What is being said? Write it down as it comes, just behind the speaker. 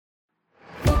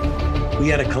We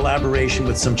had a collaboration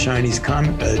with some Chinese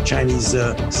scientists.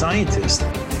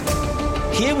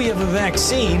 Here we have a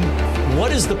vaccine.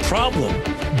 What is the problem?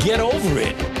 Get over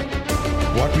it.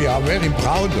 What we are very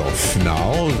proud of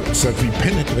now is that we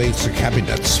penetrate the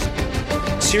cabinets.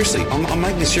 Seriously, I'm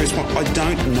making a serious point. I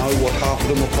don't know what half of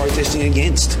them are protesting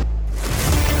against.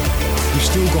 We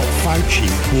still got Fauci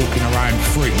walking around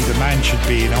free. The man should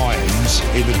be in irons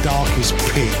in the darkest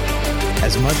pit.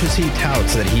 As much as he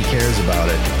touts that he cares about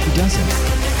it, he doesn't.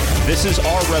 This is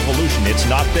our revolution. It's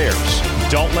not theirs.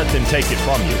 Don't let them take it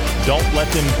from you. Don't let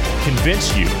them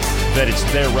convince you that it's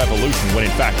their revolution when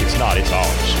in fact it's not. It's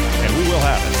ours. And we will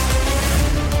have it.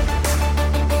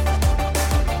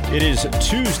 It is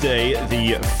Tuesday,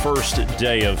 the first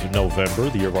day of November,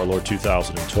 the year of our Lord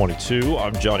 2022.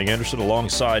 I'm Johnny Anderson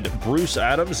alongside Bruce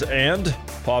Adams and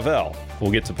Pavel.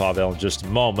 We'll get to Pavel in just a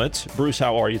moment. Bruce,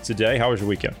 how are you today? How was your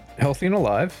weekend? Healthy and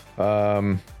alive.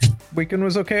 Weekend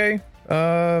was okay.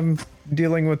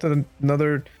 Dealing with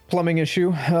another plumbing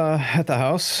issue at the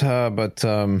house. But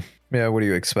what do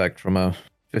you expect from a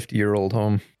 50-year-old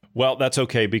home? Well, that's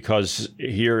okay because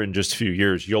here in just a few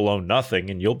years, you'll own nothing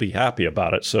and you'll be happy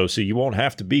about it. So you won't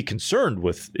have to be concerned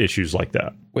with issues like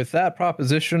that. With that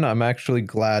proposition, I'm actually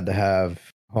glad to have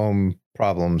home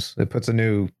problems. It puts a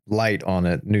new light on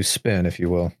it, new spin, if you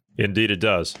will. Indeed, it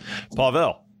does.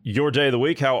 Pavel, your day of the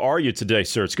week. How are you today,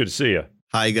 sir? It's good to see you.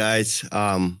 Hi, guys.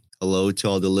 Hello to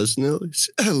all the listeners.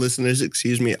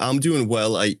 Excuse me. I'm doing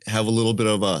well. I have a little bit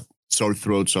of a sore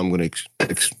throat, so I'm going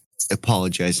to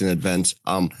apologize in advance.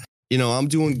 I'm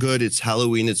doing good. It's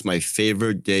Halloween. It's my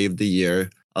favorite day of the year,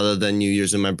 other than New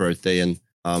Year's and my birthday, and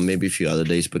maybe a few other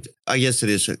days. But I guess it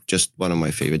is just one of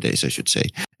my favorite days, I should say.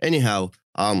 Anyhow,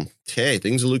 hey,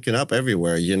 things are looking up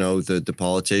everywhere. You know, the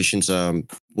politicians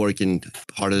working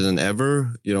harder than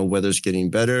ever. You know, weather's getting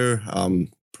better.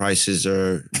 Prices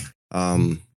are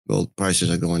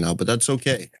going up, but that's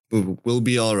okay. We'll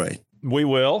be all right. We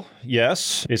will,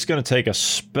 yes. It's going to take a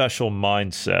special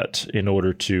mindset in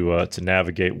order to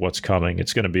navigate what's coming.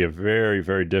 It's going to be a very,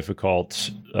 very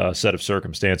difficult set of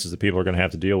circumstances that people are going to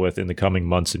have to deal with in the coming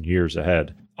months and years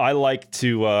ahead. I like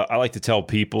to tell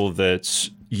people that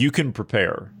you can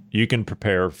prepare. You can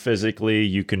prepare physically,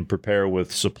 you can prepare with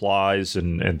supplies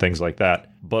and things like that.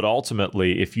 But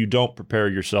ultimately, if you don't prepare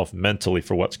yourself mentally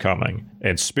for what's coming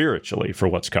and spiritually for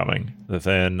what's coming,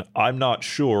 then I'm not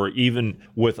sure, even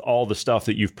with all the stuff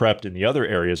that you've prepped in the other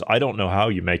areas, I don't know how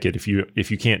you make it if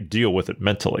you can't deal with it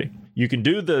mentally. You can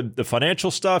do the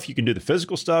financial stuff, you can do the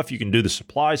physical stuff, you can do the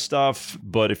supply stuff,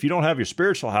 but if you don't have your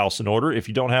spiritual house in order, if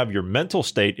you don't have your mental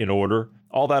state in order,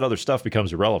 all that other stuff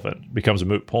becomes irrelevant, becomes a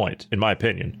moot point, in my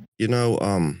opinion. You know,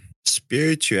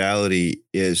 spirituality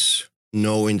is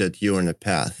knowing that you're on a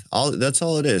path. That's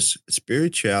all it is.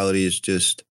 Spirituality is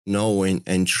just knowing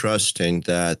and trusting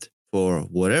that for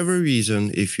whatever reason,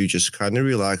 if you just kind of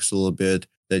relax a little bit,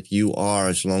 that you are,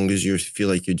 as long as you feel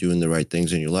like you're doing the right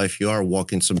things in your life, you are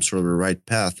walking some sort of a right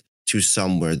path to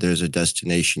somewhere. There's a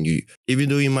destination. Even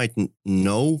though you might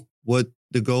know what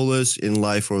the goal is in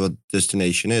life or what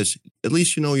destination is, at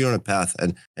least you know you're on a path.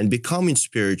 And becoming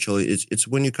spiritual, it's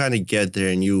when you kind of get there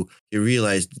and you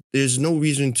realize there's no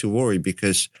reason to worry,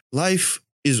 because life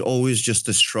is always just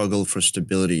a struggle for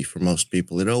stability for most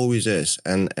people. It always is.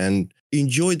 And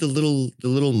enjoy the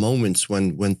little moments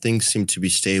when things seem to be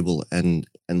stable and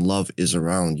love is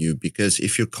around you. Because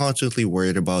if you're constantly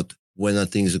worried about when are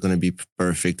things are going to be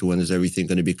perfect, when is everything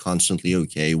going to be constantly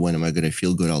okay, when am I going to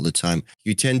feel good all the time,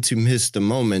 you tend to miss the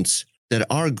moments that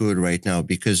are good right now,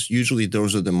 because usually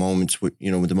those are the moments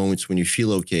the moments when you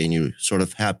feel okay and you're sort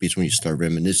of happy is when you start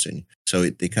reminiscing. So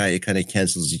it kind of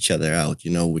cancels each other out.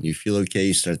 You know, when you feel okay,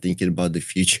 you start thinking about the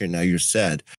future. Now you're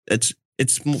sad. It's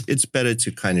better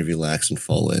to kind of relax and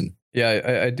fall in.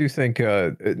 Yeah, I do think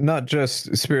not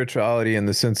just spirituality in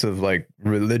the sense of like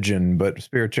religion, but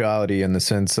spirituality in the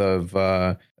sense of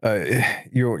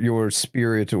your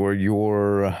spirit or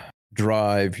your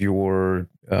drive, your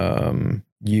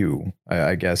you,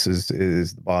 I guess is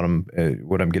the bottom.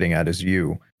 What I'm getting at is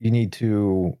you. You need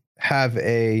to have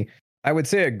I would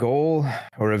say a goal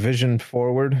or a vision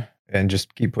forward and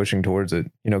just keep pushing towards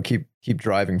it. You know, keep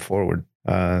driving forward.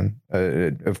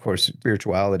 Of course,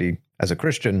 spirituality as a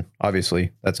Christian, obviously,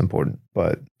 that's important.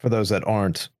 But for those that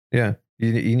aren't, you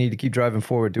need to keep driving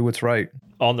forward, do what's right.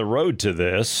 On the road to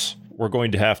this, we're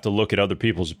going to have to look at other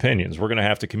people's opinions. We're going to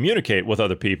have to communicate with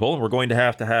other people. We're going to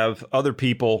have other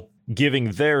people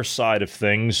giving their side of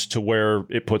things to where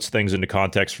it puts things into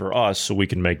context for us so we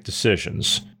can make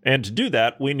decisions. And to do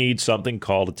that, we need something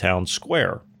called a town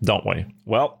square, don't we?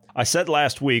 Well, I said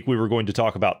last week we were going to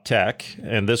talk about tech,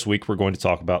 and this week we're going to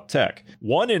talk about tech.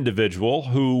 One individual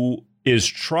who is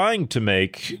trying to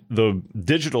make the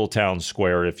digital town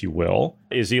square, if you will,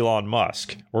 is Elon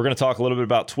Musk. We're going to talk a little bit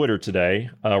about Twitter today.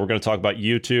 We're going to talk about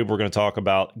YouTube. We're going to talk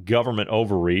about government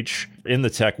overreach in the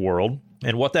tech world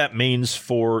and what that means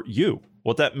for you,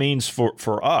 what that means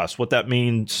for us, what that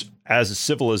means as a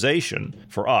civilization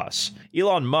for us.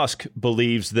 Elon Musk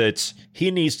believes that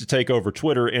he needs to take over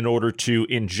Twitter in order to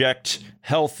inject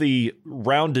healthy,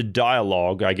 rounded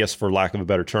dialogue, I guess for lack of a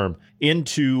better term,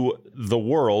 into the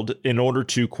world in order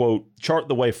to, quote, chart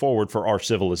the way forward for our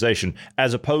civilization,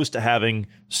 as opposed to having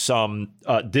some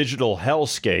digital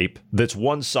hellscape that's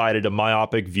one-sided, a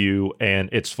myopic view, and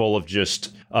it's full of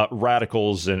just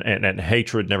radicals and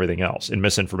hatred and everything else, and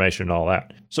misinformation and all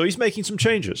that. So he's making some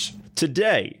changes.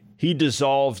 Today, he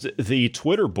dissolved the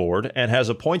Twitter board and has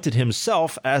appointed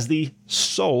himself as the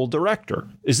sole director.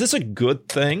 Is this a good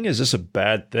thing? Is this a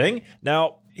bad thing?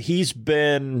 Now, he's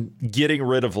been getting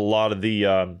rid of a lot of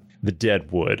the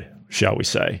dead wood, shall we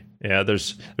say. Yeah,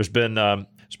 there's been a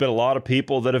lot of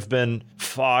people that have been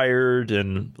fired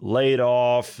and laid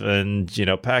off and,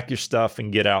 pack your stuff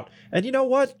and get out. And you know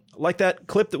what? Like that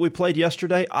clip that we played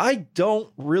yesterday, I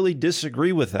don't really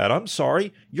disagree with that. I'm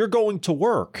sorry. You're going to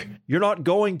work. You're not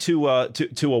going to a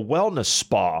wellness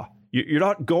spa. You're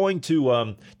not going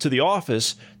to the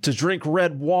office to drink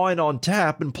red wine on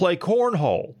tap and play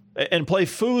cornhole and play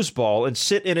foosball and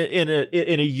sit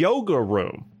in a yoga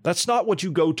room. That's not what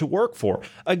you go to work for.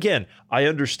 Again, I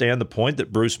understand the point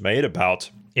that Bruce made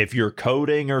about if you're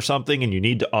coding or something and you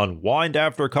need to unwind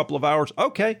after a couple of hours.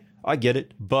 Okay, I get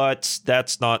it, but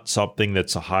that's not something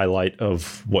that's a highlight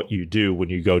of what you do when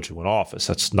you go to an office.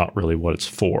 That's not really what it's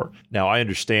for. Now, I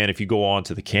understand if you go on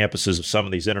to the campuses of some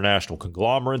of these international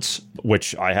conglomerates,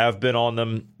 which I have been on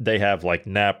them, they have like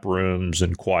nap rooms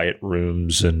and quiet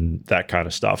rooms and that kind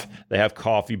of stuff. They have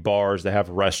coffee bars, they have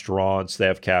restaurants, they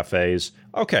have cafes.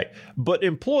 Okay, but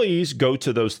employees go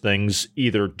to those things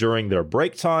either during their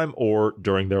break time or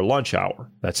during their lunch hour.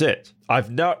 That's it. I've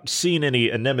not seen any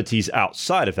amenities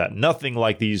outside of that. Nothing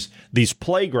like these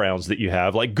playgrounds that you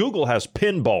have. Like Google has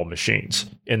pinball machines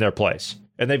in their place,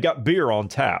 and they've got beer on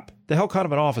tap. The hell kind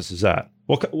of an office is that?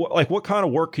 What kind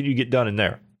of work can you get done in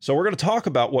there? So we're going to talk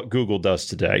about what Google does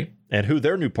today and who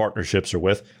their new partnerships are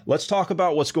with. Let's talk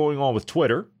about what's going on with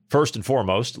Twitter. First and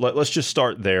foremost, let's just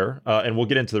start there, and we'll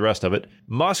get into the rest of it.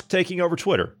 Musk taking over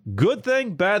Twitter. Good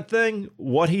thing, bad thing,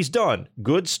 what he's done.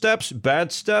 Good steps,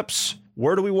 bad steps.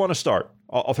 Where do we want to start?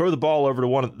 I'll throw the ball over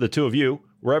to the two of you,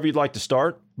 wherever you'd like to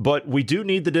start. But we do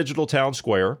need the digital town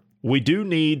square. We do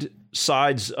need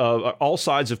all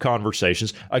sides of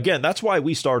conversations. Again, that's why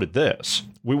we started this.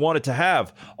 We wanted to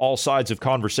have all sides of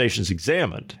conversations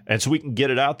examined, and so we can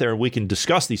get it out there and we can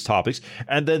discuss these topics,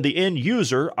 and then the end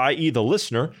user, i.e. the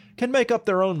listener, can make up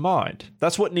their own mind.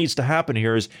 That's what needs to happen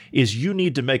here is you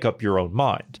need to make up your own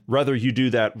mind. Whether you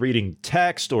do that reading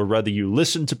text or whether you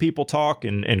listen to people talk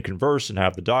and converse and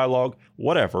have the dialogue,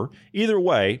 whatever. Either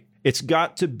way, it's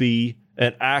got to be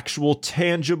an actual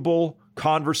tangible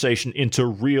conversation into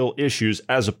real issues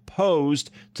as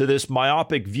opposed to this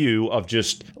myopic view of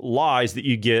just lies that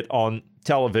you get on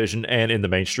television and in the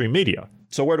mainstream media.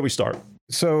 So where do we start?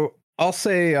 So I'll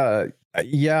say,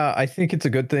 I think it's a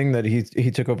good thing that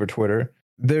he took over Twitter.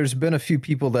 There's been a few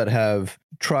people that have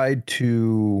tried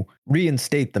to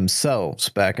reinstate themselves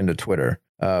back into Twitter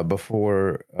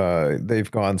before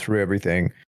they've gone through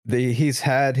everything. He's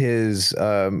had his,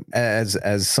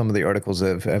 as some of the articles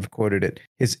have quoted it,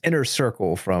 his inner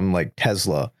circle from like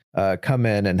Tesla come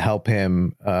in and help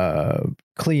him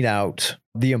clean out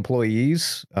the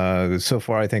employees. So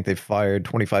far, I think they've fired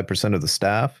 25% of the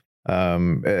staff,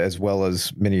 as well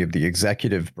as many of the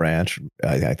executive branch.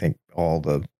 I think all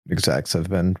the execs have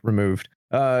been removed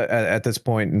at this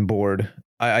point in board.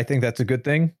 I think that's a good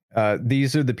thing.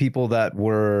 These are the people that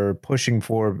were pushing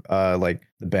for like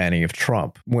the banning of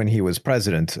Trump when he was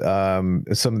president. Some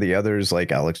of the others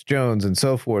like Alex Jones and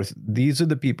so forth. These are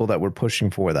the people that were pushing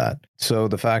for that. So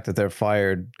the fact that they're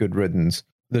fired, good riddance.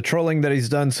 The trolling that he's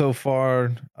done so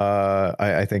far,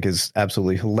 I think is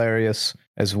absolutely hilarious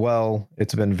as well.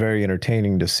 It's been very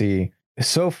entertaining to see.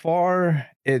 So far,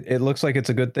 it looks like it's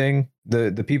a good thing.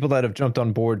 The people that have jumped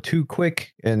on board too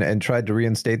quick and tried to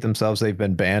reinstate themselves, they've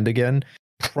been banned again.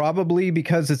 Probably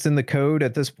because it's in the code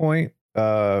at this point,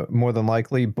 more than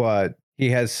likely. But he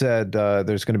has said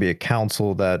there's going to be a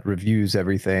council that reviews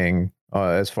everything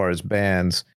as far as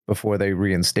bans before they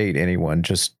reinstate anyone,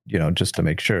 just to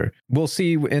make sure. We'll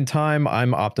see in time.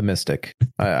 I'm optimistic.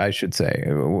 I should say.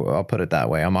 I'll put it that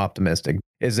way. I'm optimistic.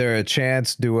 Is there a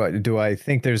chance? Do I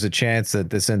think there's a chance that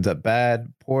this ends up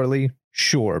poorly?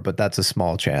 Sure, but that's a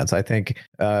small chance. I think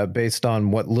based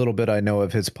on what little bit I know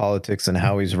of his politics and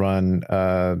how he's run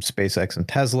SpaceX and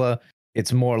Tesla,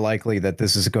 it's more likely that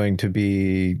this is going to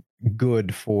be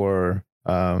good for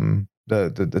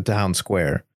the town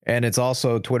square. And it's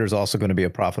also, Twitter's also going to be a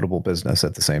profitable business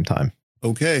at the same time.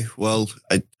 Okay, well,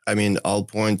 I mean, all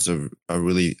points are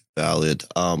really valid.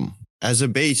 As a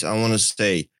base, I want to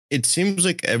say, it seems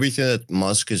like everything that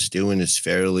Musk is doing is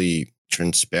fairly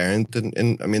transparent.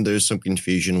 And I mean, there's some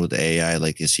confusion with AI,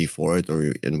 like, is he for it,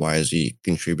 and why is he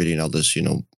contributing all this,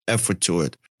 effort to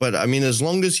it? But I mean, as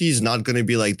long as he's not going to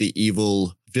be like the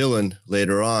evil villain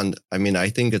later on, I mean, I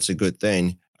think it's a good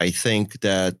thing. I think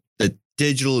that the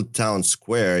digital town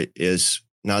square is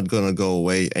not going to go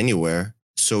away anywhere.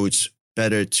 So it's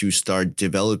better to start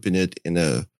developing it in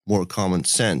a more common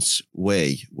sense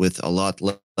way with a lot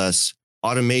less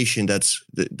automation that's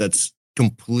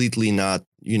completely not,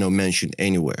 mentioned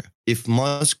anywhere. If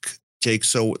Musk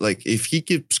if he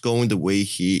keeps going the way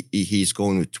he's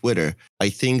going with Twitter, I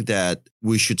think that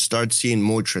we should start seeing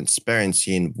more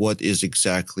transparency in what is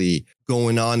exactly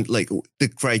going on, like the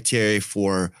criteria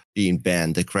for being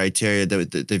banned, the criteria,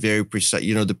 the very precise,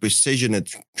 the precision and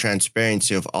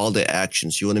transparency of all the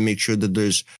actions. You want to make sure that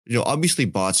there's, obviously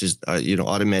bots is,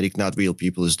 automatic, not real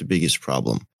people is the biggest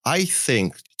problem. I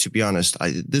think, to be honest,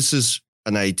 this is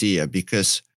an idea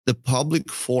because the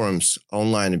public forums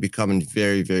online are becoming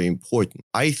very, very important.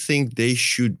 I think they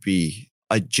should be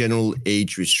a general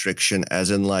age restriction, as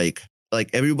in like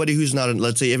everybody who's not,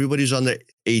 let's say everybody's under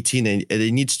 18 and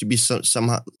it needs to be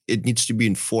somehow, it needs to be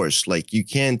enforced. Like you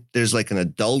can't, there's like an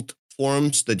adult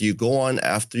forums that you go on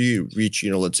after you reach,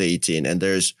 let's say 18, and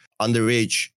there's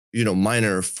underage,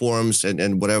 minor forums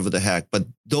and whatever the heck. But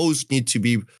those need to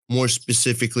be more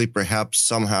specifically, perhaps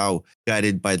somehow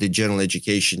guided by the general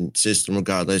education system,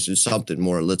 regardless of something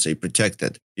more, let's say,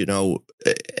 protected,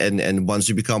 and once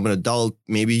you become an adult,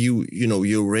 maybe you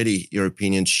already, your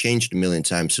opinions changed a million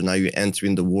times. So now you're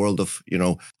entering the world of,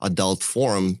 adult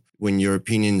forum when your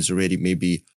opinion is already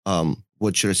maybe,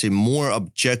 what should I say, more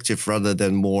objective rather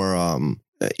than more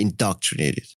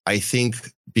indoctrinated. I think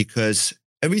because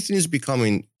everything is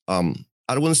becoming, I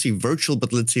don't want to say virtual,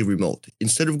 but let's say remote.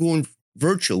 Instead of going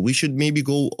virtual, we should maybe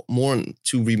go more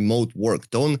to remote work.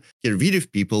 Don't get rid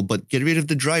of people, but get rid of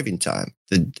the driving time.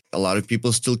 A lot of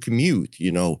people still commute.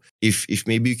 If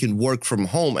maybe you can work from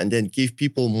home and then give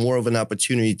people more of an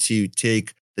opportunity to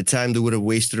take the time they would have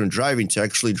wasted on driving to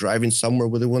actually driving somewhere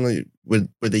where they want to, where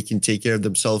they can take care of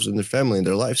themselves and their family and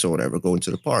their lives or whatever, going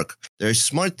to the park. There are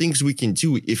smart things we can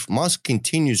do if Musk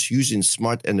continues using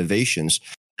smart innovations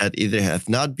that either have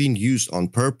not been used on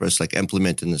purpose, like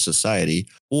implemented in the society,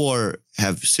 or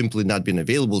have simply not been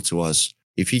available to us.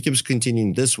 If he keeps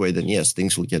continuing this way, then yes,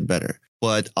 things will get better.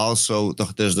 But also,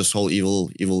 there's this whole evil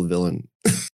villain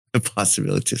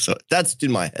possibility. So that's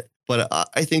in my head. But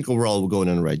I think overall we're going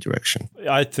in the right direction.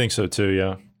 I think so too.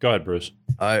 Yeah. Go ahead, Bruce.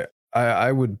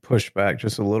 I would push back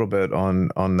just a little bit on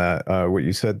that what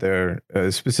you said there,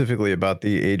 specifically about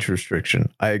the age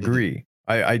restriction. I agree.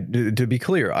 I to be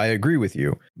clear, I agree with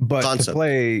you. But to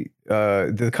play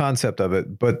the concept of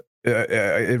it, but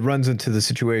it runs into the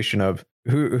situation of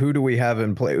who do we have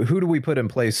in place? Who do we put in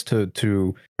place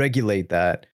to regulate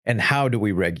that, and how do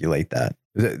we regulate that?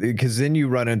 Because then you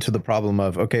run into the problem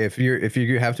of, okay, if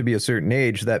you have to be a certain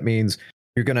age, that means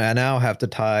you're going to now have to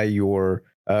tie your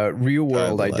real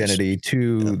world identity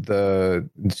to the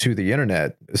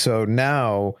internet. So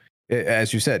now,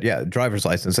 as you said, driver's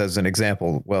license as an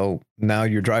example. Well, now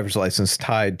your driver's license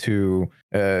tied to,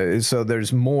 so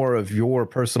there's more of your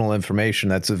personal information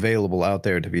that's available out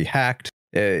there to be hacked.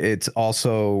 It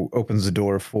also opens the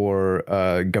door for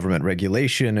government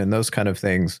regulation and those kind of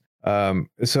things.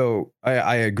 So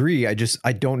I agree. I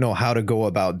don't know how to go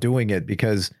about doing it,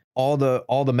 because all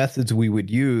the methods we would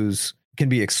use can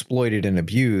be exploited and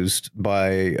abused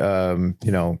by,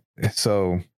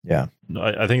 so yeah.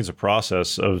 I think it's a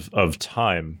process of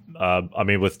time. I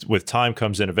mean, with time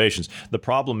comes innovations. The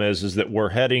problem is that we're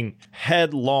heading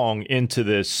headlong into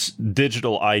this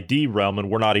digital ID realm, and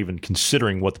we're not even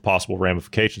considering what the possible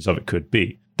ramifications of it could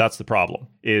be. That's the problem.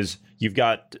 Is you've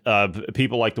got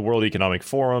people like the World Economic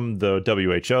Forum, the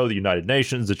WHO, the United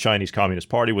Nations, the Chinese Communist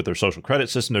Party with their social credit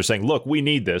system. They're saying, look, we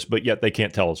need this, but yet they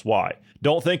can't tell us why.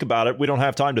 Don't think about it. We don't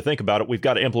have time to think about it. We've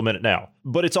got to implement it now.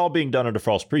 But it's all being done under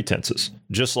false pretenses,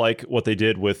 just like what they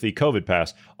did with the COVID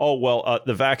pass. Oh, well,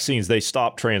 the vaccines, they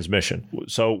stop transmission.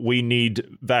 So we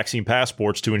need vaccine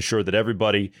passports to ensure that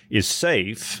everybody is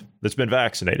safe that's been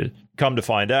vaccinated. Come to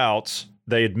find out,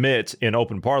 they admit in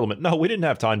open parliament, no, we didn't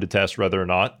have time to test whether or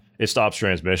not It stops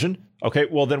transmission. Okay,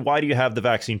 well then why do you have the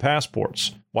vaccine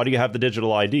passports? Why do you have the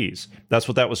digital IDs? That's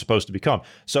what that was supposed to become.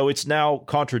 So it's now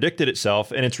contradicted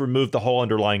itself, and it's removed the whole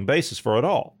underlying basis for it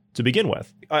all to begin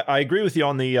with. I agree with you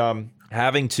on the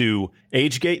having to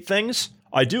age gate things.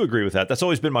 I do agree with that. That's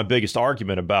always been my biggest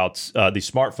argument about these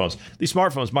smartphones. These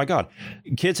smartphones, my God,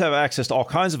 kids have access to all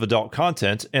kinds of adult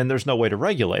content, and there's no way to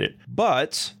regulate it.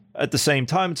 But at the same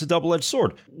time, it's a double-edged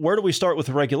sword. Where do we start with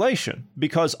the regulation?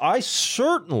 Because I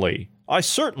certainly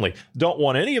don't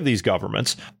want any of these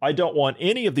governments. I don't want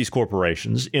any of these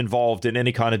corporations involved in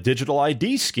any kind of digital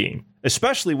ID scheme,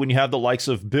 especially when you have the likes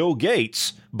of Bill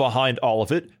Gates behind all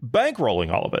of it,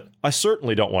 bankrolling all of it. I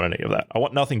certainly don't want any of that. I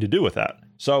want nothing to do with that.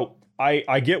 So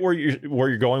I get where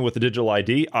you're going with the digital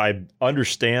ID. I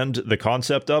understand the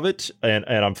concept of it, and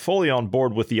I'm fully on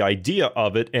board with the idea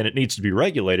of it, and it needs to be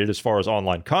regulated as far as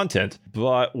online content.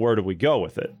 But where do we go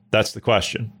with it? That's the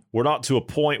question. We're not to a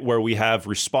point where we have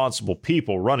responsible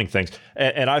people running things.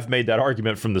 And I've made that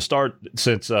argument from the start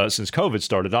since COVID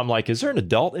started. I'm like, is there an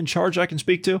adult in charge I can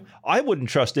speak to? I wouldn't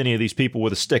trust any of these people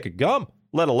with a stick of gum,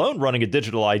 let alone running a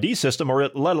digital ID system or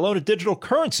let alone a digital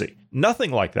currency.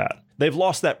 Nothing like that. They've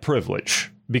lost that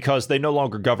privilege because they no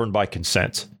longer govern by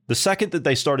consent. The second that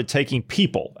they started taking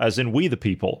people, as in we the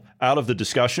people, out of the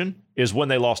discussion is when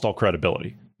they lost all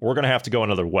credibility. We're going to have to go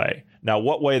another way. Now,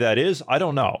 what way that is, I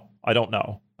don't know.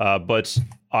 But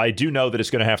I do know that it's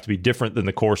going to have to be different than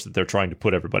the course that they're trying to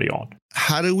put everybody on.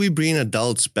 How do we bring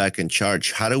adults back in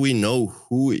charge? How do we know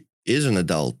who is an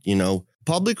adult? You know,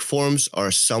 public forums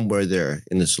are somewhere there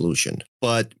in the solution,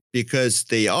 but because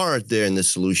they are there in the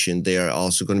solution, they are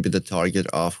also going to be the target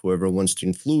of whoever wants to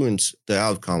influence the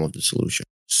outcome of the solution.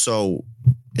 So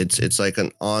it's like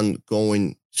an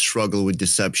ongoing struggle with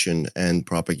deception and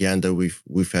propaganda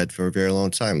we've had for a very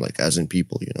long time, like as in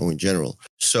people, you know, in general.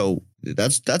 So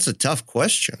that's a tough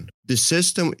question. The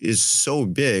system is so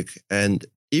big, and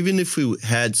even if we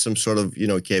had some sort of, you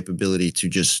know, capability to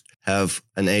just have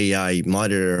an AI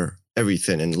monitor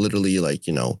everything and literally, like,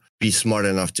 you know, be smart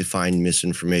enough to find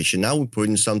misinformation. Now we're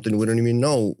putting something we don't even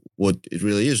know what it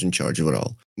really is in charge of it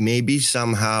all. Maybe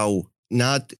somehow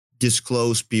not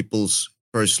disclose people's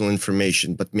personal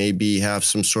information, but maybe have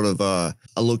some sort of a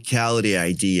locality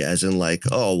ID, as in like,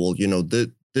 oh, well, you know,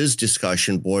 this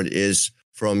discussion board is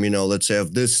from, you know, let's say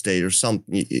of this state or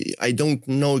something. I don't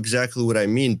know exactly what I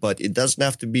mean, but it doesn't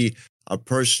have to be a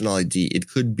personal ID. It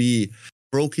could be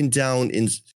broken down in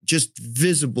just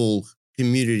visible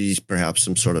communities, perhaps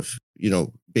some sort of, you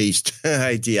know, based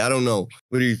ID. I don't know.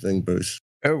 What do you think, Bruce?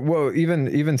 Well,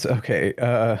 even okay.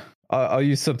 I'll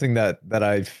use something that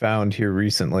I found here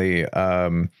recently.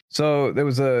 So there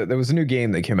was a new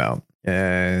game that came out,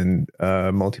 and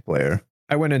multiplayer.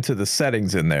 I went into the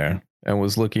settings in there and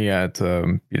was looking at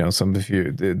you know, some of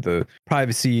the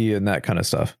privacy and that kind of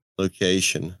stuff.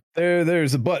 Location.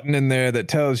 There's a button in there that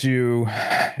tells you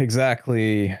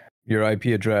exactly your IP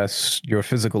address, your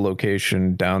physical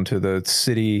location, down to the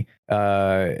city,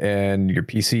 and your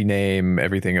PC name,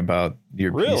 everything about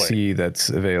your PC that's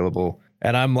available.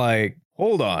 And I'm like,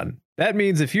 hold on. That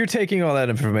means if you're taking all that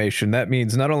information, that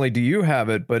means not only do you have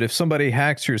it, but if somebody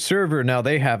hacks your server, now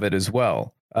they have it as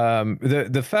well.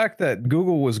 The fact that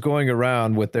Google was going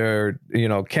around with their, you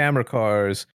know, camera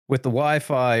cars with the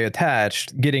Wi-Fi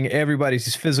attached, getting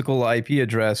everybody's physical IP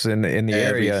address in the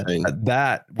area,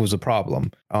 that was a problem.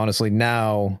 Honestly,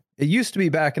 now, it used to be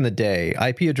back in the day,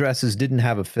 IP addresses didn't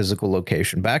have a physical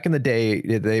location. Back in the day,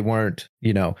 they weren't,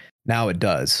 you know, now it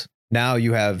does. Now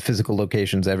you have physical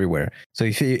locations everywhere. So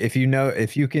if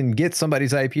you can get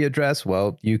somebody's IP address,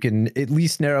 well, you can at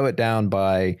least narrow it down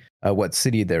by what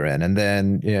city they're in, and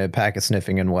then, you know, packet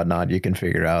sniffing and whatnot, you can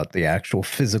figure out the actual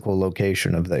physical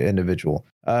location of the individual.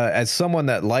 As someone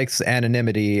that likes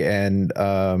anonymity and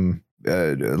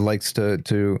likes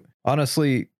to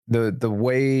honestly, the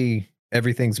way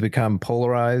everything's become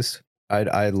polarized,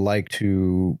 I like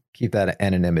to keep that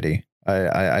anonymity.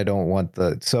 I don't want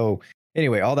so.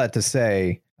 Anyway, all that to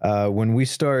say, when we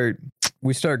start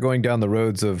going down the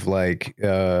roads of, like,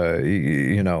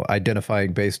 you know,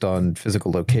 identifying based on physical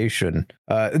location,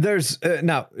 there's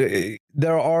now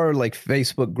there are like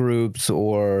Facebook groups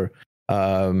or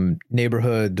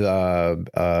neighborhood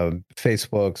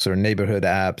Facebooks or neighborhood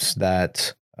apps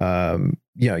that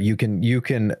you know, you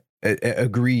can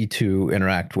agree to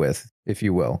interact with, if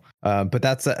you will. But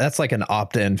that's like an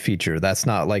opt-in feature. That's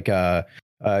not like a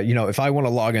you know, if I want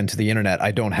to log into the internet,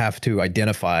 I don't have to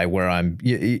identify where I'm,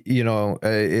 you know,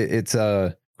 it's,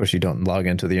 of course you don't log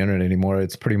into the internet anymore.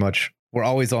 It's pretty much, we're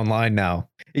always online now.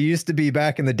 It used to be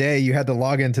back in the day, you had to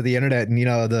log into the internet and, you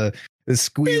know, the the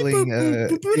squealing,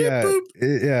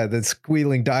 the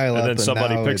squealing dial-up. And then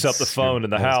somebody picks up the phone in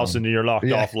the house and you're knocked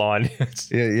offline.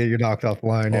 yeah, you're knocked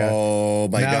offline. Yeah. Oh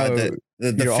my God,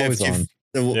 the you're always 50, on.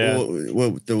 the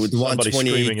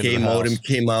 128K modem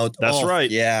came out. That's right.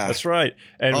 Yeah, that's right.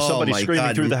 And somebody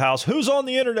screaming through the house, "Who's on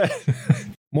the internet?"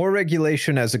 More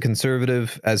regulation as a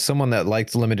conservative, as someone that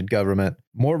likes limited government,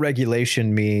 more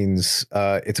regulation means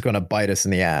it's going to bite us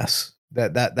in the ass.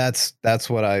 That's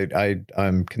what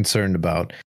I'm concerned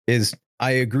about. Is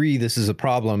I agree this is a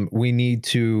problem. We need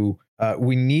to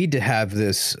have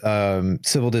this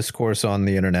civil discourse on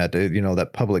the internet. That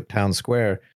public town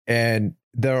square, and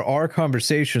there are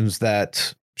conversations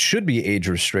that should be age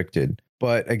restricted.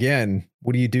 But again,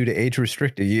 what do you do to age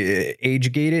restricted? You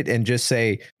age gate it and just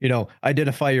say,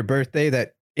 identify your birthday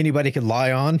that anybody can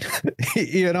lie on.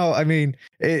 I mean,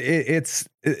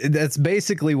 that's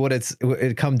basically what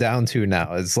it come down to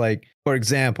now. It's like, for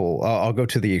example, I'll go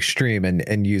to the extreme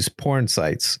and use porn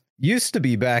sites. Used to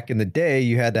be back in the day,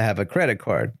 you had to have a credit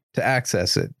card to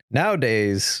access it.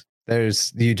 Nowadays,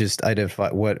 you just identify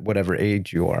whatever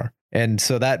age you are. And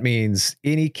so that means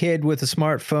any kid with a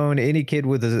smartphone, any kid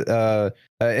with a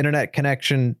internet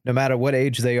connection, no matter what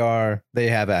age they are, they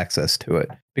have access to it.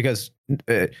 Because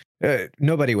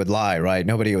nobody would lie, right?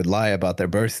 Nobody would lie about their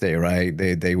birthday, right?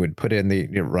 They would put in the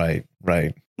right.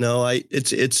 No,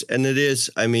 it is.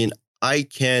 I mean, I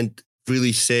can't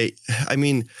really say. I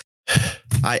mean,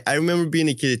 I remember being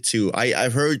a kid too.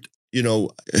 I've heard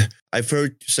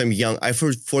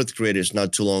fourth graders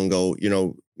not too long ago,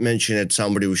 mention that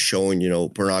somebody was showing,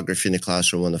 pornography in the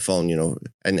classroom on the phone,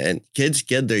 and kids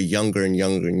get there younger and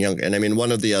younger and younger. And I mean,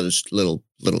 one of the other little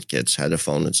kids had a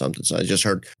phone and something. So I just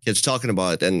heard kids talking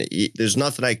about it, and there's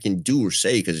nothing I can do or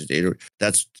say because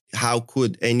that's how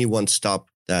could anyone stop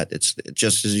that? It's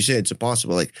just as you say, it's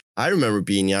impossible. Like I remember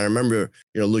being young. I remember,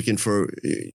 looking for,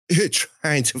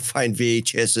 trying to find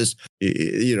VHSs,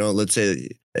 let's say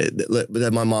that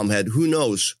my mom had. Who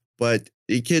knows? But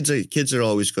kids are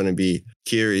always going to be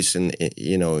curious and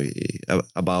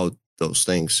about those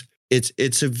things.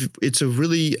 It's a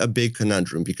really a big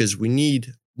conundrum because we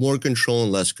need more control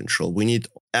and less control. We need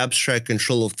abstract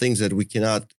control of things that we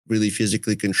cannot really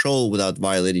physically control without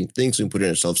violating things and putting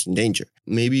ourselves in danger.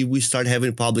 Maybe we start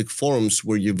having public forums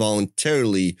where you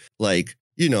voluntarily,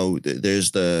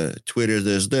 there's the Twitter,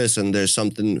 there's this, and there's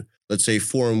something, let's say,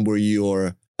 forum where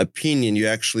your opinion, you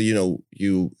actually,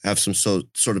 you have some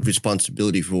sort of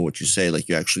responsibility for what you say. Like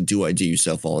you actually do ID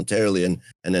yourself voluntarily, and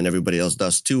then everybody else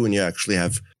does too. And you actually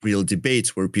have real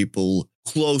debates where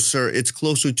it's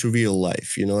closer to real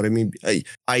life. You know what I mean?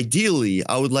 Ideally,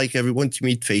 I would like everyone to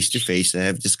meet face to face and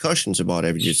have discussions about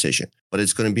every decision, but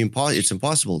it's going to be it's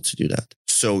impossible to do that.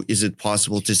 So is it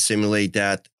possible to simulate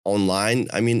that online?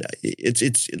 I mean,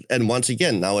 and once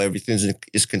again, now everything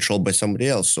is controlled by somebody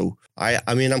else. So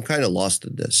I mean, I'm kind of lost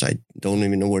at this. I don't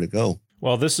even know where to go.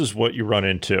 Well, this is what you run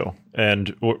into.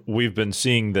 And we've been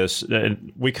seeing this,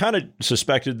 and we kind of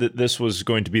suspected that this was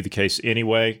going to be the case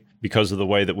anyway, because of the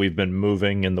way that we've been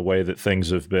moving and the way that things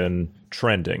have been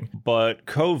trending. But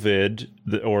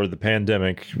COVID, or the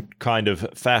pandemic, kind of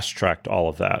fast-tracked all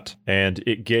of that. And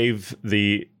it gave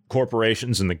the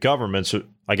corporations and the governments,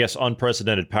 I guess,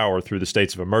 unprecedented power through the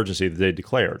states of emergency that they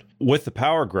declared. With the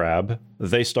power grab,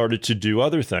 they started to do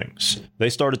other things.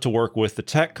 They started to work with the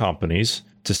tech companies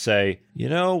to say,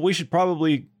 we should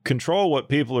probably control what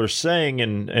people are saying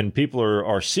and people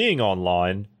are seeing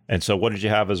online. And so what did you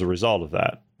have as a result of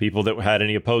that? People that had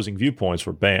any opposing viewpoints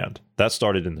were banned. That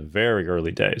started in the very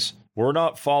early days. We're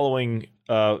not following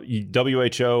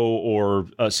WHO or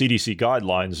CDC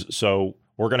guidelines, so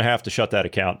we're going to have to shut that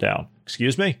account down.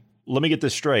 Excuse me? Let me get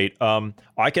this straight.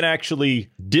 I can actually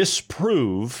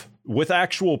disprove with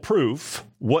actual proof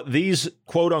what these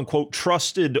quote unquote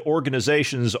trusted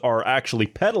organizations are actually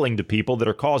peddling to people that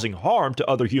are causing harm to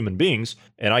other human beings,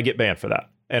 and I get banned for that.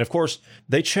 And of course,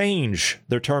 they change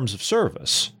their terms of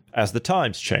service as the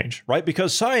times change, right?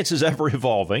 Because science is ever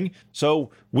evolving,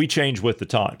 so we change with the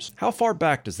times. How far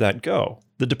back does that go?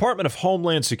 The Department of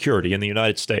Homeland Security in the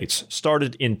United States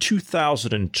started in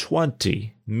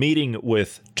 2020 meeting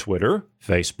with Twitter,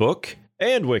 Facebook,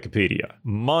 and Wikipedia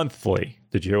monthly.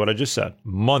 Did you hear what I just said?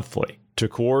 Monthly, to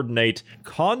coordinate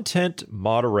content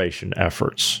moderation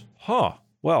efforts.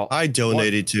 Well, I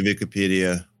donated to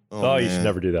Wikipedia. Oh, you should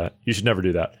never do that. You should never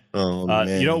do that. Oh,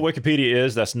 man. You know what Wikipedia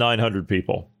is? That's 900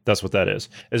 people. That's what that is.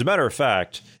 As a matter of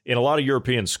fact, in a lot of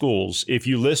European schools, if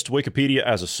you list Wikipedia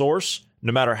as a source,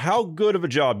 no matter how good of a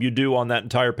job you do on that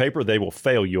entire paper, they will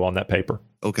fail you on that paper.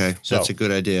 Okay, that's a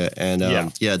good idea. And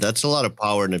yeah, that's a lot of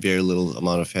power in a very little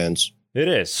amount of hands. It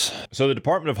is. So the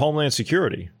Department of Homeland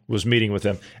Security was meeting with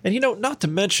him. And, not to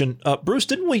mention, Bruce,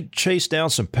 didn't we chase down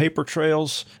some paper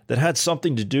trails that had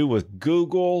something to do with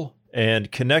Google and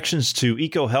connections to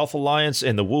EcoHealth Alliance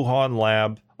and the Wuhan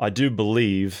lab? I do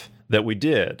believe that we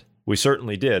did. We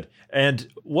certainly did. And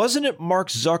wasn't it Mark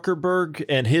Zuckerberg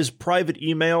and his private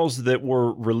emails that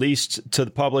were released to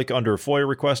the public under a FOIA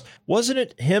request? Wasn't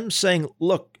it him saying,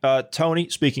 look, Tony,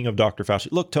 speaking of Dr. Fauci,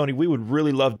 look, Tony, we would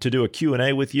really love to do a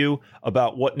Q&A with you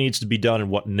about what needs to be done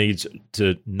and what needs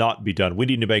to not be done. We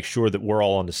need to make sure that we're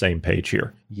all on the same page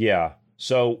here. Yeah.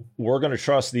 So we're going to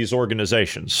trust these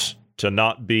organizations to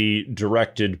not be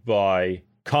directed by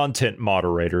content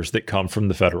moderators that come from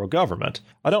the federal government.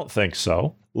 I don't think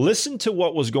so. Listen to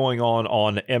what was going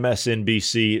on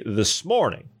MSNBC this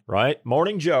morning, right?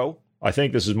 Morning Joe. I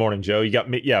think this is Morning Joe. You got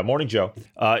me. Yeah, Morning Joe.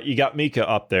 You got Mika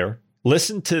up there.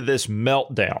 Listen to this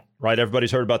meltdown, right?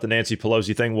 Everybody's heard about the Nancy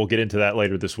Pelosi thing. We'll get into that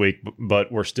later this week,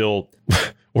 but we're still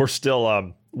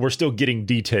getting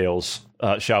details,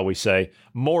 shall we say.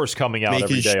 More's coming out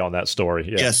every day on that story.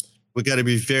 Yeah. Yes. We got to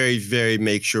be very, very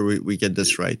make sure we get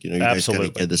this right. You guys got to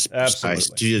get this precise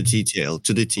to the detail,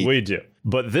 to the T. We do.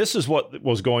 But this is what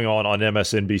was going on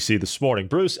MSNBC this morning.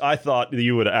 Bruce, I thought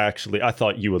you would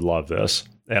love this.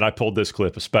 And I pulled this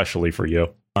clip especially for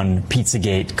you. On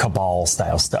Pizzagate cabal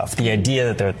style stuff. The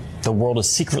idea that the world is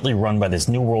secretly run by this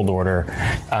new world order,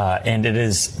 and it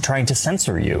is trying to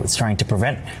censor you. It's trying to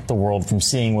prevent the world from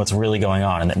seeing what's really going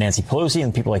on. And that Nancy Pelosi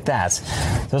and people like that,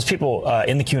 those people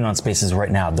in the QAnon spaces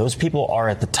right now, those people are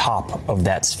at the top of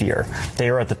that sphere. They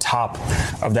are at the top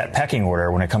of that pecking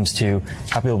order when it comes to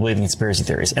how people believe in conspiracy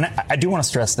theories. And I do want to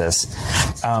stress this.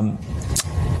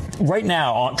 Right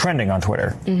now, trending on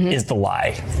Twitter is the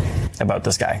lie about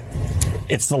this guy.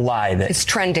 It's the lie that it's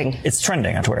trending. It's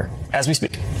trending on Twitter as we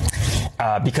speak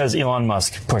because Elon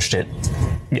Musk pushed it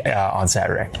on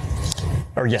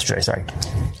yesterday. Sorry.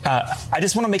 I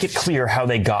just want to make it clear how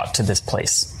they got to this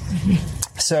place.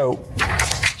 So,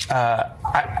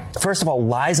 first of all,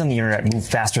 lies on the internet move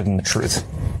faster than the truth,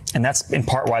 and that's in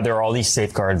part why there are all these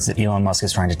safeguards that Elon Musk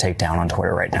is trying to take down on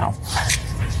Twitter right now.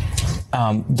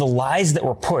 The lies that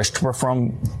were pushed were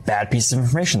from bad pieces of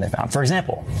information they found. For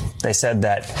example, they said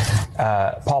that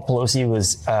Paul Pelosi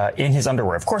was in his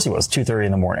underwear. Of course he was, 2:30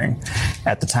 in the morning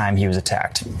at the time he was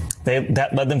attacked.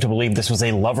 That led them to believe this was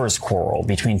a lover's quarrel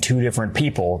between two different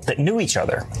people that knew each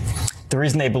other. The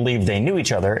reason they believed they knew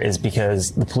each other is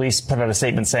because the police put out a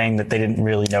statement saying that they didn't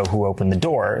really know who opened the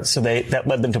door. So that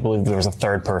led them to believe there was a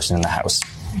third person in the house.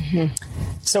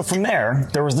 So from there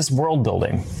was this world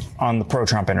building on the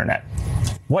pro-Trump internet.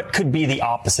 What could be the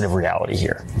opposite of reality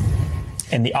here?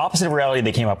 And the opposite of reality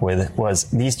they came up with was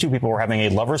these two people were having a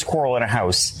lover's quarrel in a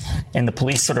house, and the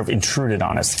police sort of intruded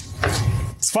on us.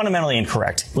 It's fundamentally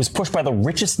incorrect. It was pushed by the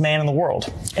richest man in the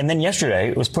world. And then yesterday,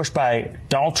 it was pushed by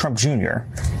Donald Trump Jr.,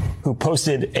 who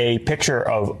posted a picture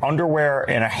of underwear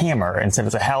and a hammer and said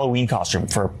it's a Halloween costume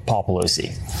for Paul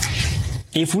Pelosi.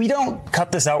 If we don't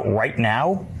cut this out right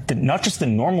now, not just the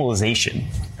normalization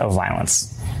of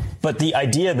violence, but the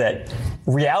idea that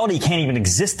reality can't even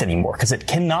exist anymore because it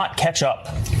cannot catch up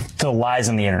to the lies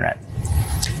on the internet.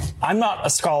 I'm not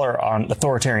a scholar on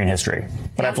authoritarian history,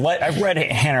 but I've read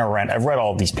Hannah Arendt. I've read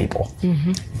all of these people.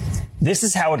 This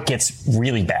is how it gets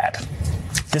really bad.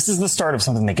 This is the start of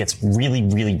something that gets really,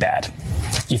 really bad.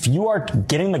 If you are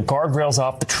getting the guardrails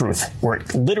off the truth, where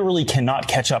it literally cannot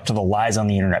catch up to the lies on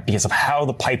the internet because of how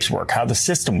the pipes work, how the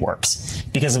system works,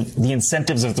 because of the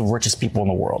incentives of the richest people in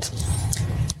the world,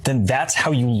 then that's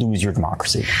how you lose your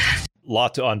democracy.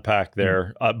 Lot to unpack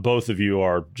there. Both of you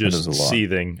are just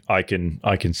seething. I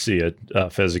can see it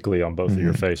physically on both of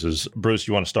your faces. Bruce,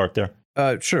 you want to start there?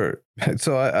 Sure.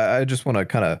 So I just want to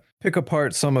kind of pick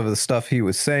apart some of the stuff he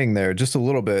was saying there just a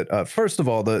little bit. First of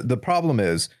all, the problem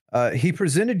is he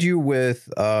presented you with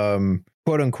quote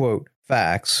unquote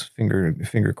facts,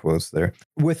 finger quotes there,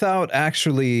 without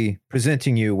actually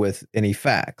presenting you with any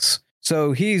facts.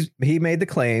 So he made the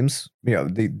claims.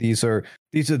 These are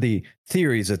the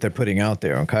theories that they're putting out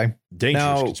there. Okay,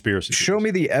 dangerous conspiracy. Show me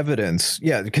the evidence.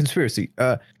 Yeah, the conspiracy.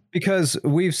 Because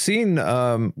we've seen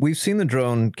the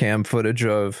drone cam footage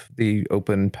of the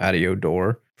open patio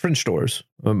door, French doors,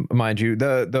 mind you.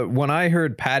 The when I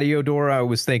heard patio door, I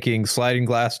was thinking sliding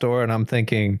glass door, and I'm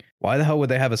thinking, why the hell would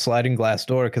they have a sliding glass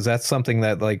door? Because that's something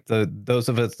that like those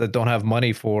of us that don't have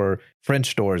money for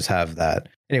French doors have that.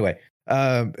 Anyway.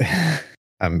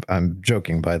 I'm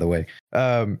joking, by the way.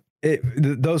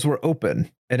 Those were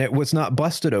open, and it was not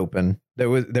busted open. There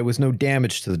was no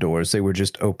damage to the doors; they were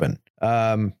just open.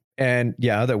 And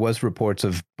yeah, there was reports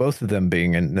of both of them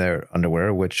being in their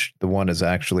underwear, which the one is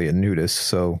actually a nudist,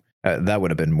 so that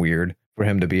would have been weird for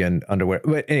him to be in underwear.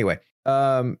 But anyway,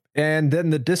 and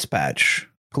then the dispatch,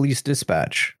 police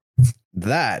dispatch,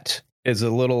 that is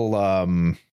a little,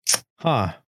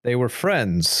 they were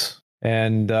friends.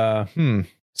 And,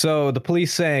 so the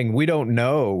police saying, we don't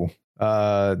know,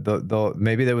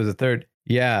 maybe there was a third.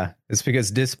 Yeah, it's because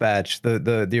dispatch,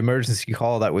 the emergency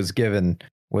call that was given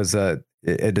was a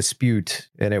dispute,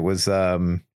 and it was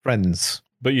friends.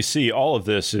 But you see, all of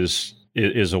this is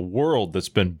a world that's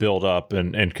been built up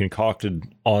and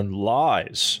concocted on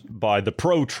lies by the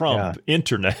pro-Trump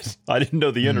internet. I didn't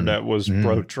know the internet was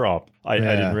pro-Trump. I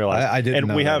didn't realize. I didn't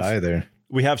know that either.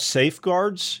 We have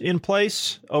safeguards in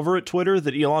place over at Twitter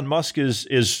that Elon Musk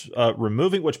is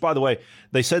removing, which, by the way,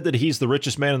 they said that he's the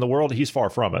richest man in the world. He's far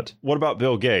from it. What about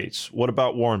Bill Gates? What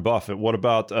about Warren Buffett? What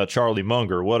about Charlie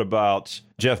Munger? What about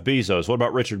Jeff Bezos? What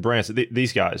about Richard Branson?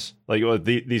 These guys,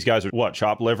 these guys are what,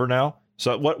 chopped liver now?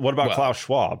 So what about Klaus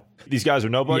Schwab? These guys are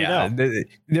nobody now.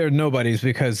 They're nobodies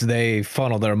because they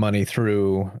funnel their money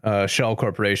through shell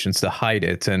corporations to hide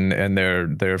it and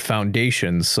their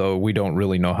foundations. So we don't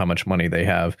really know how much money they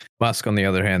have. Musk, on the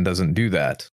other hand, doesn't do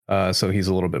that. So he's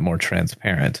a little bit more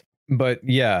transparent. But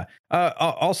yeah,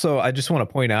 also, I just want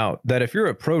to point out that if you're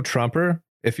a pro-Trumper,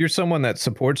 if you're someone that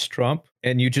supports Trump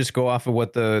and you just go off of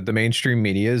what the mainstream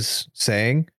media is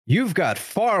saying, you've got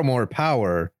far more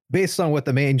power based on what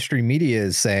the mainstream media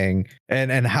is saying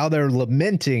and how they're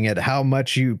lamenting at how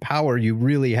much power you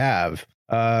really have.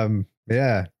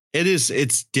 Yeah.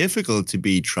 It's difficult to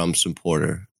be Trump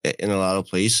supporter in a lot of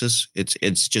places.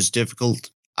 It's just difficult.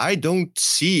 I don't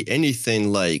see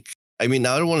anything like, I mean,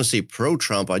 I don't want to say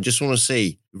pro-Trump. I just want to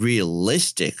say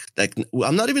realistic. Like,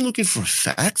 I'm not even looking for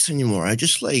facts anymore. I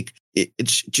just like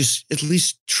it's just at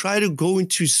least try to go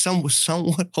into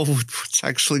somewhat of what's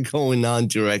actually going on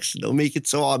direction. Don't make it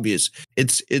so obvious.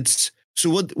 It's so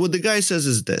what the guy says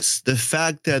is this: the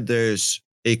fact that there's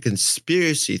a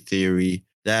conspiracy theory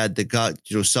that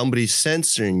somebody's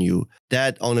censoring you,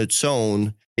 that on its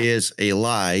own is a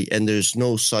lie, and there's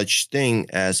no such thing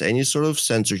as any sort of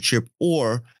censorship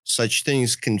or such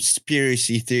things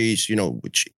conspiracy theories,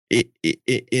 which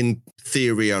in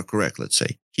theory are correct, let's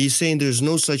say. He's saying there's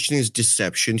no such thing as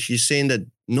deception. He's saying that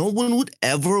no one would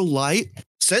ever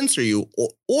censor you or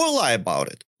lie about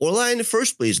it or lie in the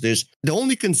first place. The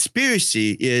only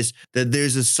conspiracy is that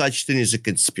there's a such thing as a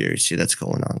conspiracy that's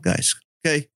going on, guys.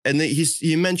 Okay. And then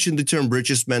he mentioned the term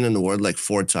richest man in the world like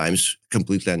 4 times,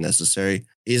 completely unnecessary.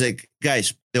 He's like,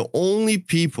 guys, the only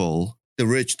people, the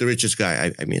richest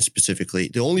guy, I mean, specifically,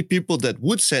 the only people that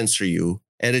would censor you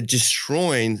and are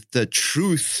destroying the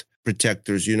truth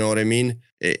protectors, you know what I mean?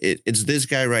 It's this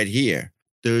guy right here.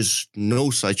 There's no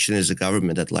such thing as a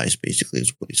government that lies, basically,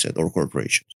 is what he said, or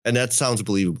corporations. And that sounds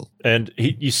believable. And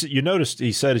you noticed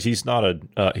he said he's not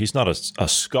a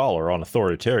scholar on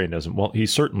authoritarianism. Well, he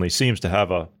certainly seems to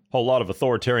have a whole lot of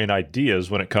authoritarian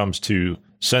ideas when it comes to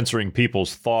censoring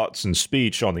people's thoughts and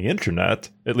speech on the internet.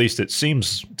 At least it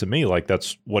seems to me like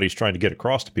that's what he's trying to get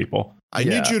across to people. I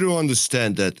need you to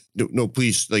understand that, no,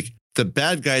 please, like the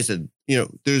bad guys that,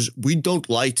 we don't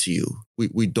lie to you.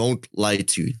 We don't lie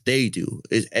to you. They do.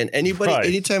 And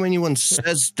anytime anyone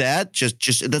says that,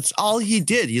 just that's all he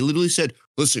did. He literally said,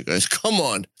 listen, guys, come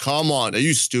on. Are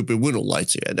you stupid? We don't lie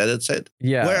to you. And that's it.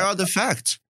 Yeah. Where are the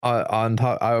facts? On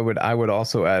top, I would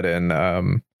also add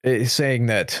in saying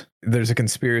that there's a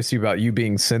conspiracy about you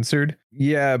being censored.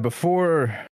 Yeah,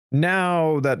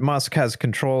 now that Musk has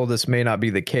control, this may not be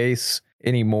the case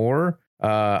anymore.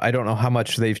 I don't know how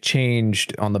much they've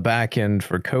changed on the back end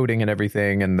for coding and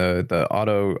everything and the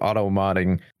auto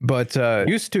modding. But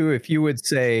used to, if you would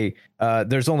say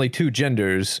there's only 2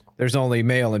 genders, there's only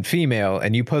male and female,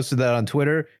 and you posted that on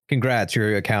Twitter, congrats,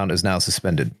 your account is now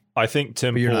suspended. I think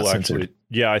Tim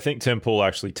Pool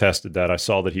actually tested that. I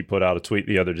saw that he put out a tweet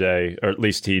the other day, or at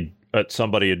least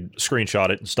somebody had screenshot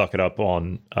it and stuck it up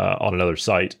on another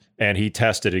site, and he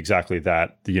tested exactly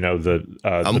that.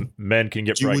 The men can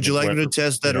get pregnant. Would you like me to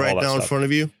test that right now in front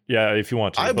of you? Yeah, if you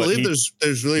want to. I believe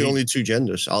there's really only 2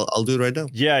 genders. I'll do it right now.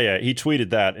 Yeah. He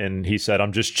tweeted that, and he said,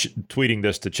 "I'm just tweeting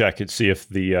this to check and see if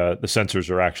the censors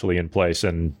are actually in place,"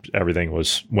 and everything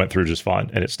went through just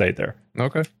fine, and it stayed there.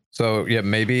 Okay. So yeah,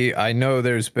 maybe I know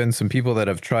there's been some people that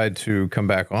have tried to come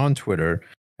back on Twitter,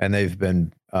 and they've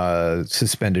been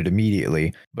suspended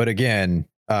immediately. But again,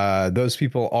 those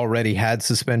people already had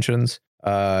suspensions,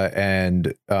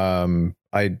 and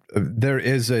there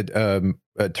is a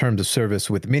terms of service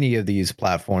with many of these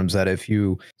platforms that if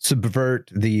you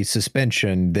subvert the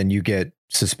suspension, then you get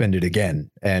suspended again,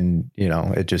 and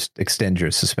it just extends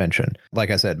your suspension. Like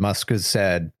I said, Musk has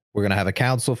said, we're going to have a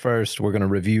council first. We're going to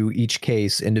review each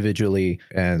case individually.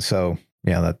 And so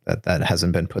Yeah, that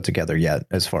hasn't been put together yet,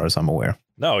 as far as I'm aware.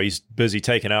 No, he's busy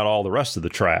taking out all the rest of the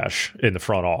trash in the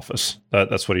front office.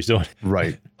 That's what he's doing.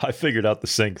 Right. I figured out the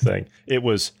sync thing. It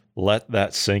was let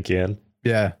that sink in.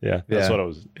 Yeah. That's what I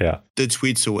was. Yeah. The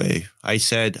tweets away. I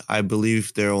said, I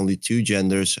believe there are only two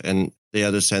genders. And the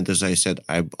other sentence I said,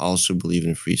 I also believe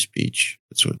in free speech.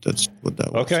 That's what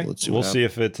that was. Okay. So we'll see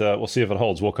if it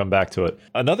holds. We'll come back to it.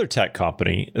 Another tech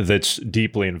company that's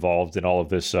deeply involved in all of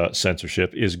this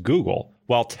censorship is Google,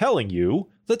 while telling you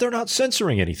that they're not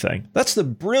censoring anything. That's the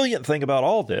brilliant thing about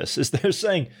all this, is they're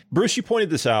saying, Bruce, you pointed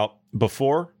this out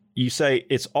before. You say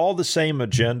it's all the same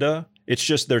agenda. It's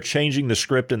just they're changing the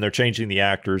script and they're changing the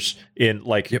actors in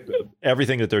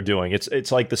everything that they're doing.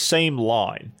 It's like the same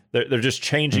line. They're just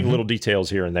changing little details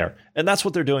here and there. And that's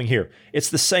what they're doing here. It's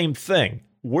the same thing.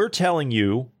 We're telling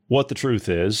you what the truth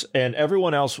is, and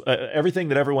everyone else, everything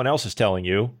that everyone else is telling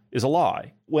you is a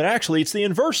lie. When actually it's the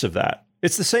inverse of that.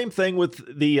 It's the same thing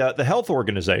with the health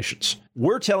organizations.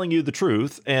 We're telling you the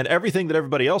truth, and everything that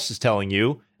everybody else is telling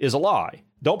you is a lie.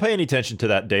 Don't pay any attention to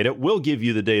that data. We'll give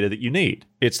you the data that you need.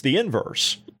 It's the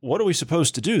inverse. What are we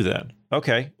supposed to do then?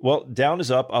 Okay, well, down is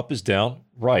up is down.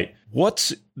 Right.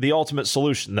 What's the ultimate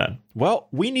solution then? Well,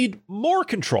 we need more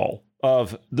control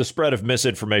of the spread of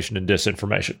misinformation and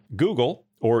disinformation. Google,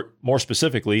 or more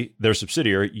specifically, their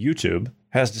subsidiary, YouTube,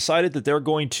 has decided that they're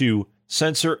going to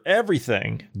censor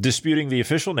everything disputing the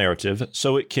official narrative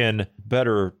so it can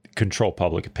better control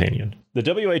public opinion.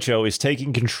 The WHO is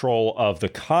taking control of the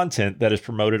content that is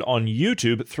promoted on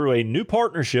YouTube through a new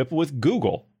partnership with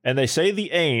Google. And they say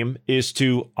the aim is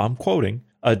to, I'm quoting,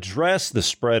 address the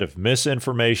spread of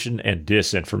misinformation and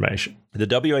disinformation.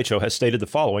 The WHO has stated the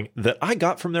following that I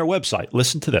got from their website.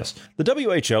 Listen to this. The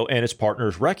WHO and its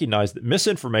partners recognize that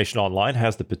misinformation online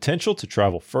has the potential to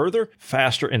travel further,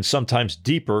 faster, and sometimes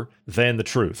deeper than the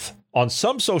truth. On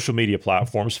some social media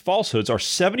platforms, falsehoods are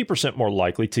 70% more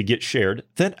likely to get shared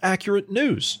than accurate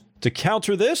news. To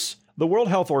counter this, the World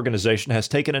Health Organization has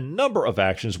taken a number of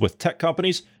actions with tech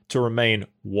companies to remain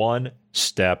one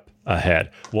step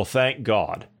ahead. Well, thank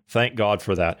God. Thank God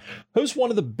for that. Who's one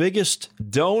of the biggest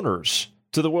donors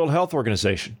to the World Health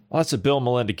Organization? Well, that's the Bill and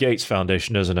Melinda Gates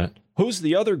Foundation, isn't it? Who's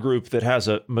the other group that has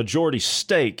a majority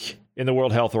stake in the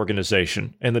World Health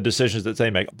Organization and the decisions that they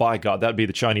make? By God, that'd be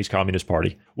the Chinese Communist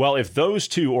Party. Well, if those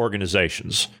two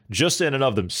organizations, just in and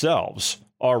of themselves,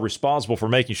 are responsible for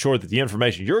making sure that the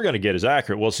information you're going to get is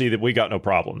accurate, we'll see that we got no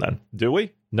problem then. Do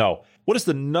we? No. What is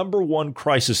the number one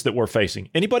crisis that we're facing?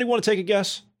 Anybody want to take a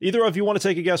guess? Either of you want to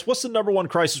take a guess? What's the number one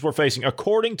crisis we're facing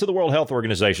according to the World Health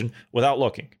Organization without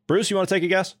looking? Bruce, you want to take a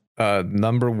guess?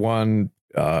 Number one,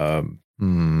 gender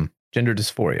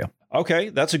dysphoria. Okay,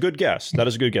 that's a good guess. That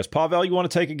is a good guess. Pavel, you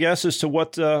want to take a guess as to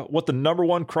what the number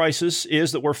one crisis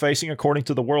is that we're facing according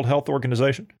to the World Health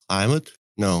Organization? Climate?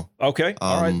 No. Okay.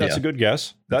 All right. That's a good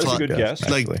guess. That is a good guess.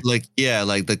 Like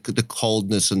the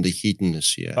coldness and the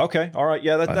heatness. Yeah. Okay. All right.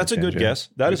 Yeah, that's a good guess.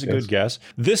 That is a good guess.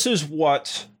 This is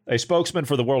what a spokesman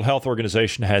for the World Health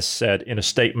Organization has said in a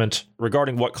statement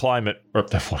regarding what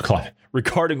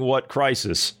regarding what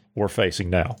crisis we're facing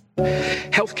now.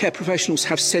 Healthcare professionals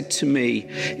have said to me,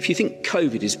 if you think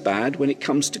COVID is bad, when it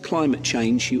comes to climate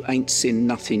change, you ain't seen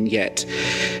nothing yet.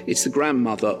 It's the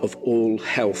grandmother of all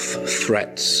health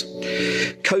threats.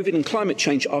 COVID and climate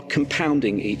change are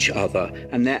compounding each other,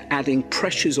 and they're adding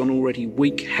pressures on already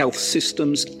weak health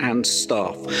systems and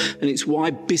staff. And it's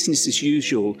why business as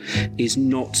usual is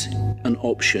not an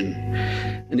option.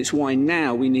 And it's why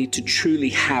now we need to truly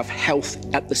have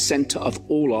health at the centre of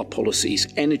all our policies: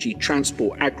 energy,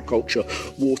 transport, agriculture,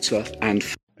 water, and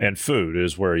food. And food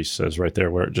is where he says right there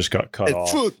where it just got cut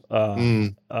off. Food.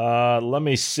 Let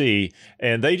me see.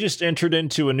 And they just entered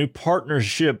into a new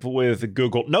partnership with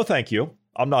Google. No, thank you.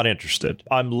 I'm not interested.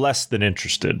 I'm less than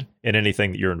interested in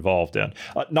anything that you're involved in.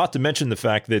 Not to mention the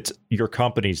fact that your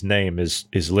company's name is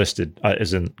listed,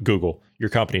 as in Google, your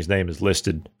company's name is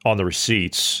listed on the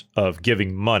receipts of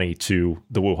giving money to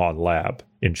the Wuhan lab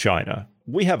in China.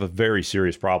 We have a very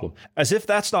serious problem. As if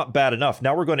that's not bad enough,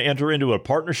 now we're going to enter into a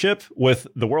partnership with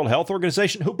the World Health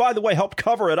Organization, who, by the way, helped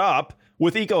cover it up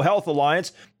with EcoHealth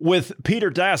Alliance, with Peter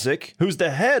Daszak, who's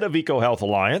the head of EcoHealth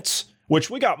Alliance,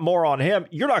 which we got more on him.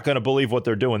 You're not going to believe what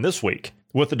they're doing this week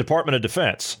with the Department of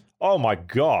Defense. Oh, my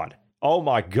God. Oh,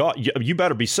 my God. You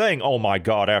better be saying, oh, my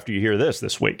God, after you hear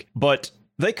this week. But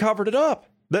they covered it up.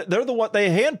 They're the one. They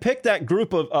handpicked that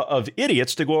group of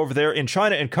idiots to go over there in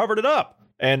China and covered it up.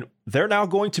 And they're now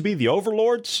going to be the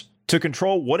overlords to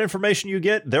control what information you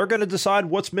get. They're going to decide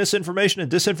what's misinformation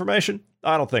and disinformation.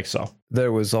 I don't think so.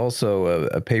 There was also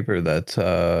a paper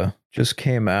that just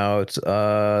came out.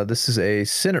 This is a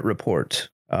Senate report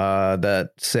that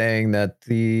saying that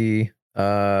the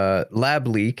lab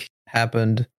leak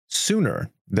happened sooner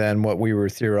than what we were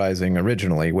theorizing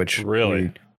originally, which Really?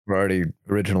 we were already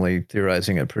originally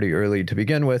theorizing it pretty early to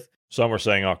begin with. Some were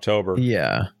saying October.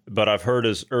 Yeah. But I've heard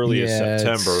as early as Yeah,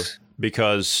 September, it's-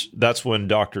 because that's when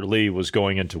Dr. Lee was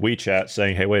going into WeChat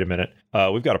saying, hey, wait a minute,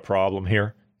 we've got a problem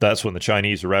here. That's when the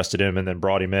Chinese arrested him and then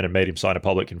brought him in and made him sign a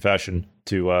public confession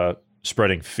to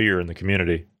spreading fear in the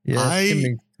community. Yeah,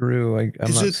 skimming through. I'm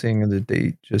Is not it- seeing the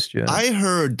date just yet. I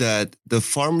heard that the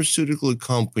pharmaceutical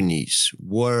companies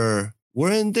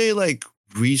weren't they like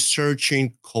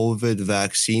researching COVID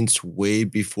vaccines way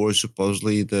before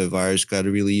supposedly the virus got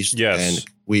released? Yes.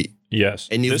 Yes.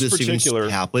 And if this even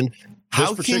happened,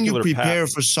 how can you particular prepare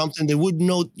patent- for something they wouldn't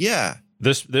know? Yeah.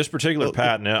 This particular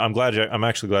patent, I'm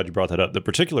actually glad you brought that up. The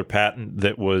particular patent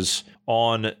that was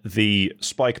on the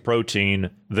spike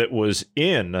protein that was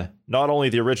in not only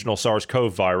the original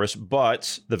SARS-CoV virus,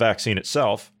 but the vaccine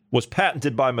itself was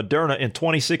patented by Moderna in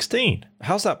 2016.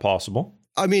 How's that possible?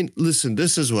 I mean, listen,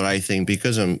 this is what I think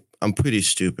because I'm pretty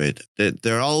stupid. That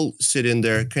they're all sitting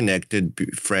there connected,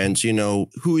 friends, you know,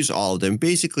 who is all of them?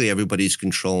 Basically, everybody's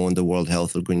controlling the World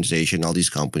Health Organization, all these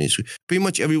companies, pretty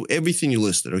much everything you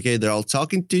listed. Okay. They're all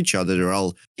talking to each other. They're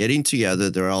all getting together.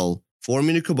 They're all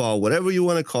forming a cabal, whatever you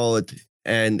want to call it.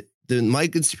 And then my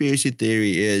conspiracy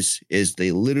theory is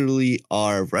they literally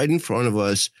are right in front of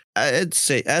us. I'd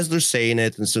say as they're saying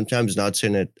it and sometimes not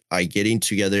saying it, are getting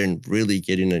together and really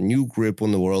getting a new grip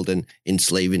on the world and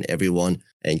enslaving everyone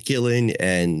and killing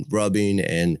and robbing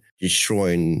and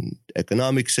destroying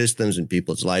economic systems and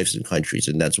people's lives and countries.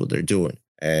 And that's what they're doing.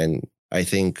 And I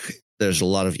think there's a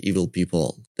lot of evil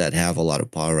people that have a lot of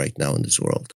power right now in this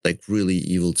world, like really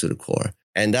evil to the core.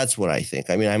 And that's what I think.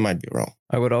 I mean, I might be wrong.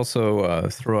 I would also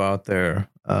throw out there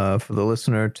for the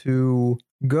listener to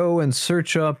go and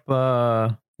search up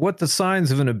what the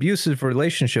signs of an abusive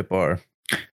relationship are.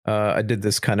 I did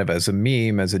this kind of as a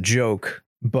meme, as a joke,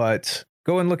 but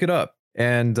go and look it up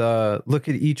and look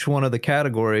at each one of the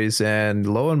categories.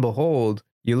 And lo and behold,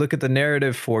 you look at the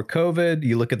narrative for COVID,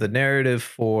 you look at the narrative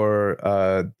for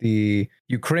the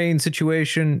Ukraine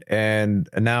situation, and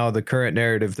now the current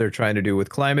narrative they're trying to do with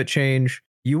climate change.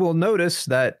 You will notice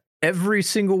that every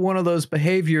single one of those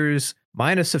behaviors,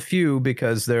 minus a few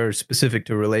because they're specific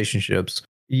to relationships,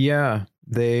 yeah,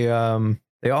 they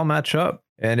all match up.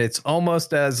 And it's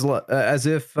almost as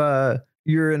if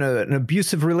you're in an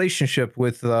abusive relationship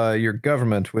with your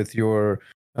government, with your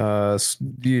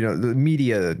the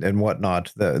media and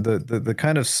whatnot, the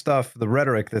kind of stuff, the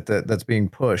rhetoric that's being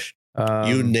pushed.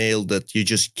 You nailed it. You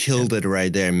just killed it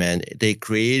right there, man. They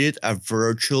created a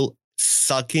virtual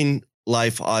sucking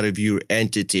life out of your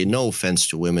entity. No offense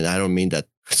to women. I don't mean that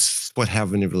what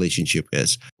having a relationship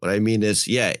is. What I mean is,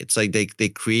 yeah, it's like they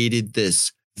created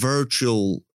this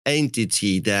virtual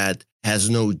entity that has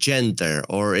no gender,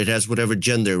 or it has whatever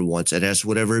gender it wants. It has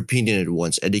whatever opinion it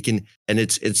wants. And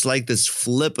it's like this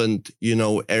flippant,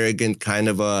 arrogant kind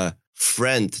of a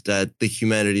friend that the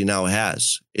humanity now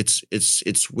has.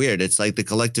 It's weird. It's like the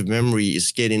collective memory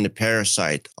is getting a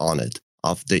parasite on it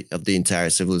of the entire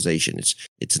civilization.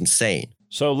 It's insane.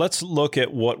 So let's look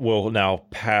at what will now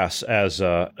pass as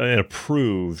an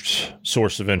approved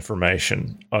source of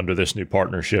information under this new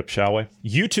partnership, shall we?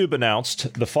 YouTube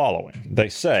announced the following. They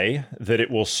say that it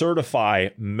will certify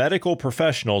medical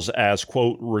professionals as,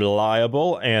 quote,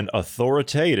 reliable and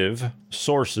authoritative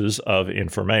sources of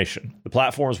information. The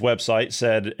platform's website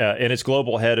said, in its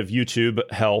global head of YouTube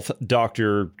Health,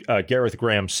 Dr. Gareth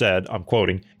Graham said, I'm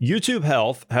quoting, YouTube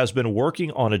Health has been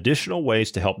working on additional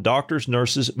ways to help doctors,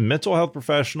 nurses, mental health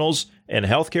professionals, and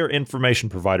healthcare information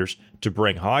providers to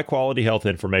bring high-quality health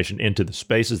information into the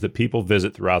spaces that people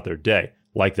visit throughout their day,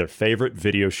 like their favorite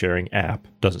video sharing app.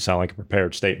 Doesn't sound like a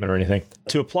prepared statement or anything.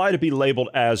 To apply to be labeled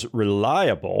as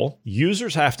reliable,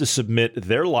 users have to submit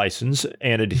their license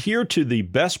and adhere to the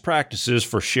best practices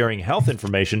for sharing health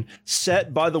information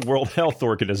set by the World Health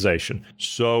Organization.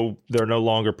 So they're no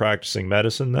longer practicing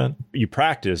medicine then? You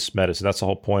practice medicine. That's the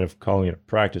whole point of calling it a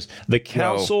practice. The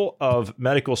Council of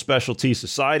Medical Specialty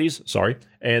Societies,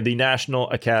 and the National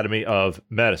Academy of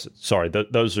Medicine.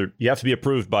 Those are, you have to be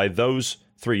approved by those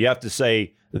three. You have to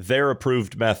say their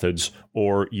approved methods,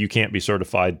 or you can't be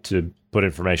certified to put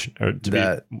information, or to be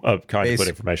a kind to put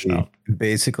information out.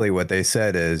 Basically, what they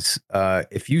said is,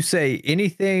 if you say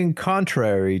anything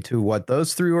contrary to what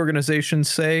those three organizations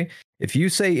say, if you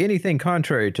say anything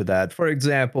contrary to that, for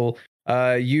example,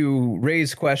 you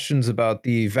raise questions about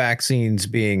the vaccines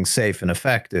being safe and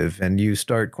effective, and you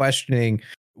start questioning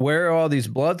where are all these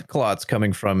blood clots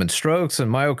coming from, and strokes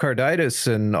and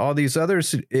myocarditis and all these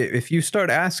others. If you start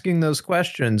asking those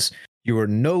questions, You are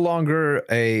no longer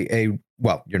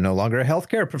you're no longer a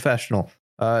healthcare professional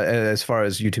as far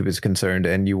as YouTube is concerned,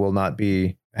 and you will not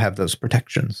have those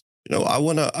protections. You know, I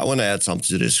wanna add something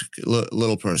to this,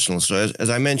 little personal. So as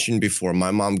I mentioned before,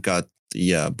 my mom got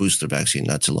the booster vaccine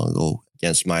not too long ago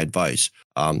against my advice.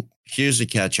 Here's the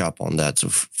catch up on that. So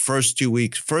first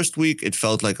week, it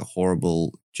felt like a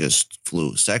horrible just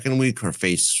flu. Second week, her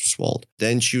face swelled.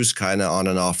 Then she was kind of on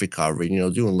and off recovering,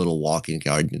 doing a little walking,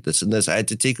 gardening, this and this. I had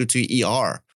to take her to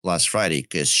ER last Friday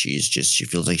because she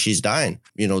feels like she's dying.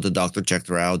 The doctor checked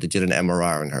her out. They did an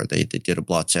MRI on her. They did a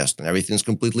blood test and everything's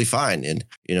completely fine. And,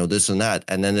 this and that.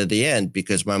 And then at the end,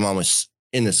 because my mom is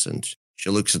innocent, she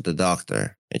looks at the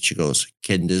doctor and she goes,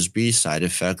 can this be a side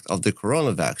effect of the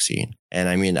corona vaccine? And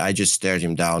I mean, I just stared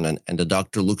him down and the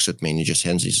doctor looks at me and he just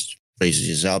raises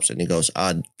his arms and he goes,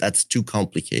 that's too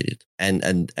complicated. And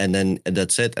then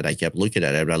that's it. And I kept looking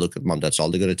at it. And I look at Mom, that's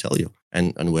all they're going to tell you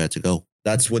and where to go.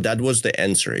 That was the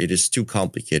answer. It is too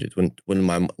complicated.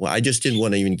 I just didn't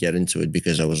want to even get into it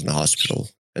because I was in the hospital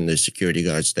and there's security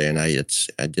guards there, and I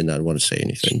did not want to say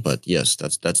anything. But yes,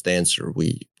 that's the answer.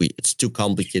 It's too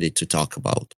complicated to talk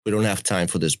about. We don't have time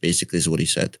for this. Basically, is what he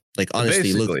said. Like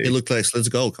honestly, it looked like, let's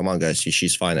go. Come on, guys.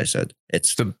 She's fine. I said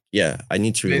I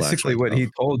need to relax. Basically, what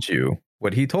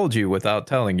he told you without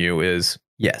telling you is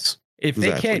yes. If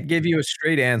they can't give you a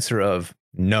straight answer of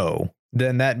no,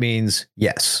 then that means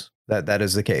yes. That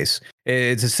is the case.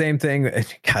 It's the same thing.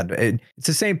 God, it's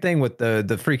the same thing with the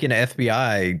freaking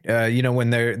FBI. When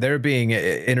they're being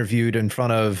interviewed in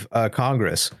front of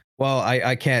Congress. Well,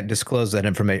 I can't disclose that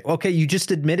information. Okay, you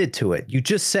just admitted to it. You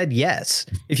just said yes.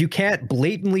 If you can't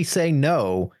blatantly say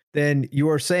no, then you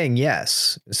are saying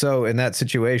yes. So in that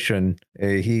situation,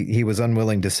 he was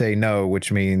unwilling to say no,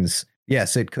 which means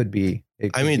yes, it could be.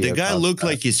 The guy looked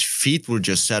like his feet were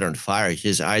just set on fire.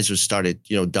 His eyes were started,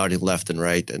 darting left and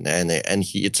right, and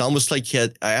he. It's almost like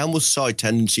I almost saw a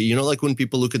tendency, like when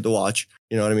people look at the watch.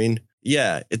 You know what I mean?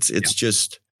 Yeah, it's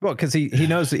just. Well, because he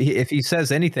knows that if he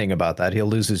says anything about that, he'll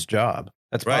lose his job.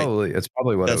 That's probably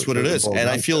what it is. And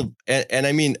I feel, and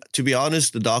I mean, to be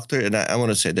honest, the doctor, and I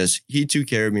want to say this, he took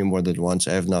care of me more than once.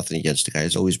 I have nothing against the guy.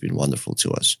 He's always been wonderful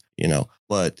to us,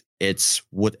 but it's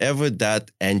whatever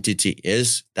that entity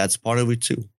is, that's part of it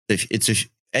too. It's an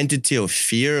entity of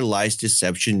fear, lies,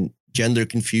 deception, gender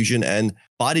confusion, and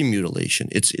body mutilation.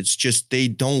 It's just, they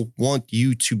don't want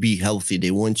you to be healthy.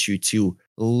 They want you to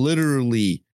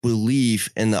literally believe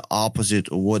in the opposite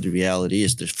of what the reality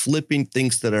is. They're flipping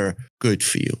things that are good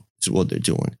for you. Is what they're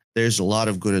doing. There's a lot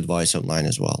of good advice online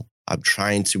as well. I'm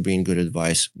trying to bring good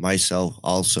advice myself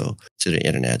also to the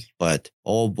internet. But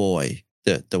oh boy,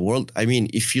 the world. I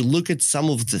mean, if you look at some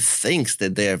of the things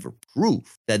that they have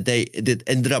approved, that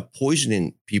ended up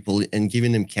poisoning people and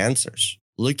giving them cancers.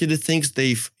 Look at the things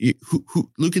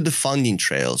look at the funding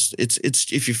trails. It's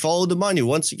if you follow the money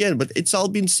once again, but it's all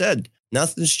been said.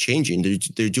 Nothing's changing.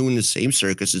 They're doing the same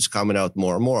circus. It's coming out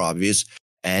more and more obvious.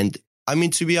 And I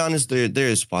mean, to be honest, there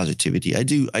is positivity. I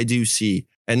do see,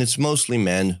 and it's mostly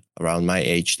men around my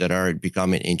age that are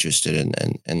becoming interested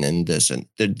in this. And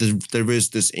there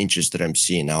is this interest that I'm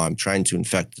seeing now. I'm trying to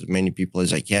infect as many people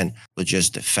as I can, but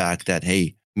just the fact that,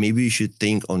 hey, maybe you should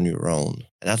think on your own.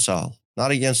 That's all.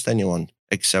 Not against anyone,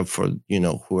 except for,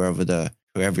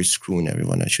 whoever's screwing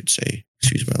everyone, I should say.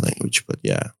 Excuse my language, but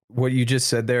yeah. What you just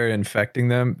said there, infecting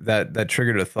them, that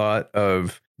triggered a thought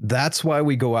of, that's why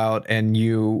we go out and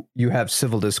you have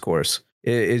civil discourse,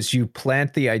 is you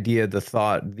plant the idea, the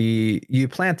thought, you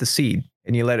plant the seed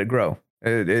and you let it grow.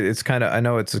 It's kind of, I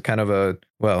know it's kind of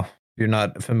if you're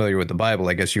not familiar with the Bible,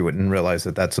 I guess you wouldn't realize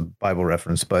that that's a Bible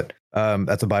reference, but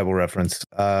that's a Bible reference.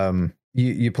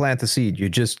 You plant the seed, you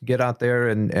just get out there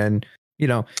and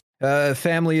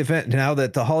family event. Now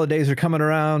that the holidays are coming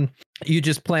around, you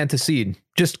just plant a seed.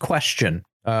 Just question.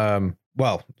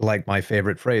 Like my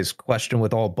favorite phrase, question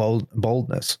with all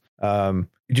boldness.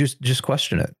 Just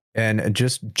question it and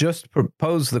just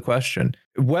propose the question.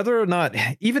 Whether or not,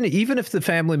 even if the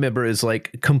family member is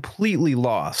like completely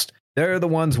lost, they're the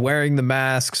ones wearing the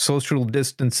mask, social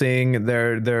distancing.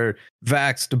 They're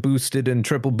vaxxed, boosted, and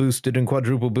triple boosted and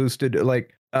quadruple boosted.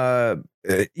 Like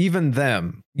even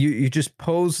them, you just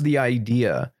pose the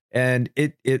idea, and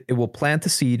it will plant the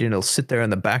seed, and it'll sit there in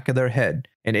the back of their head.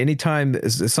 And anytime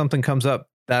something comes up,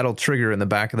 that'll trigger in the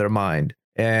back of their mind.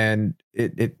 And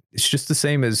it's just the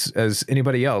same as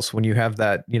anybody else. When you have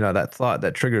that, that thought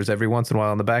that triggers every once in a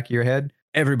while in the back of your head,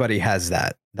 everybody has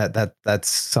that. That's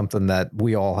something that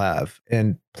we all have.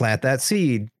 And plant that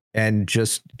seed, and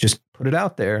just put it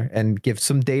out there and give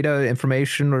some data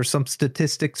information or some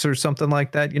statistics or something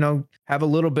like that, have a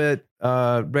little bit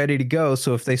ready to go.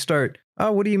 So if they start,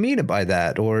 oh, what do you mean by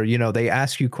that? Or, they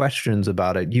ask you questions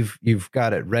about it, you've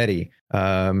got it ready.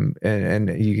 And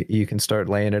you can start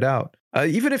laying it out.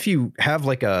 Even if you have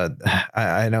like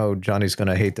I know Johnny's going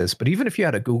to hate this, but even if you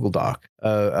had a Google Doc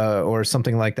or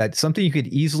something like that, something you could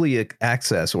easily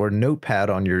access, or Notepad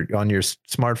on your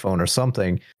smartphone or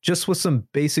something, just with some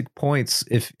basic points.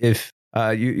 If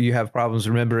you have problems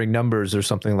remembering numbers or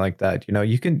something like that,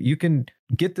 you can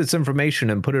get this information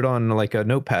and put it on like a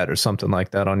Notepad or something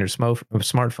like that on your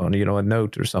smartphone, a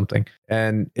note or something.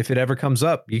 And if it ever comes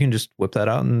up, you can just whip that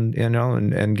out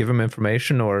and give them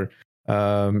information. Or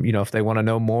if they want to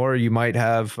know more, you might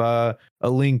have a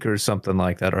link or something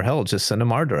like that, or hell, just send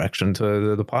them our direction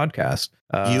to the podcast.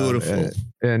 Beautiful.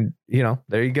 And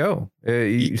there you go.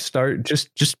 You start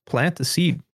just plant the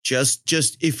seed.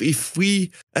 Just if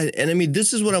we and I mean,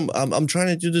 this is what I'm trying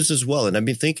to do this as well, and I've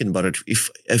been thinking about it.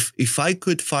 If we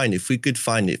could find,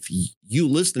 if you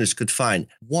listeners could find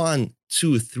 1,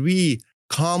 2, 3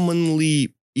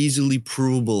 commonly easily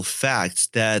provable facts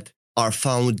that are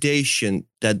foundation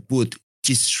that would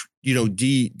deconstruct,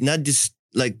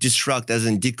 as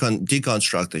in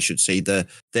deconstruct, I should say,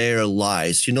 their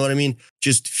lies. You know what I mean?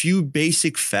 Just few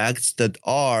basic facts that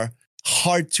are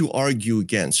hard to argue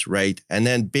against, right? And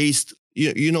then based,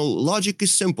 logic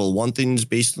is simple. One thing is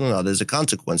based on another as a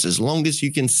consequence. As long as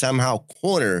you can somehow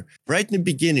corner, right in the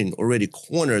beginning, already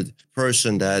cornered the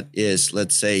person that is,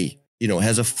 let's say,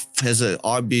 has a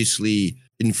obviously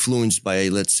influenced by,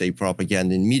 let's say,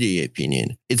 propaganda and media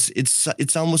opinion.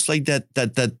 It's almost like that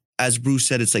as Bruce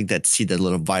said, it's like that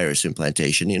little virus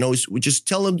implantation. We just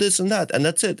tell them this and that, and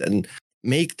that's it, and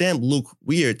make them look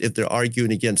weird if they're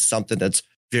arguing against something that's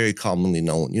very commonly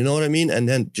known. You know what I mean? And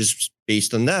then just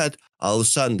based on that, all of a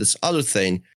sudden, this other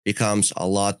thing becomes a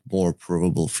lot more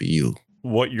provable for you.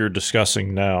 What you're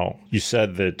discussing now, you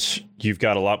said that you've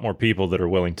got a lot more people that are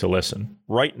willing to listen.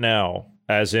 Right now,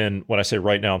 as in, when I say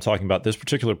right now, I'm talking about this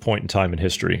particular point in time in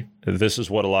history. This is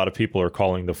what a lot of people are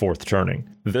calling the fourth turning.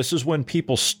 This is when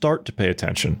people start to pay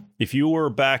attention. If you were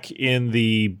back in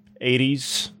the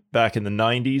 80s, back in the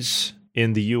 90s,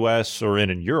 in the US or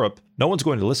in Europe, no one's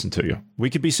going to listen to you. We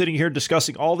could be sitting here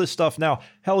discussing all this stuff now.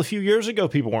 Hell, a few years ago,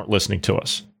 people weren't listening to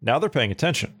us. Now they're paying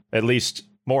attention. At least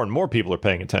more and more people are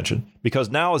paying attention,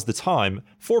 because now is the time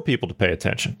for people to pay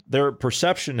attention. Their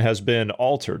perception has been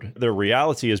altered. Their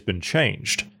reality has been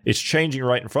changed. It's changing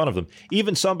right in front of them.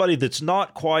 Even somebody that's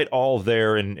not quite all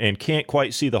there and can't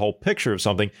quite see the whole picture of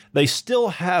something, they still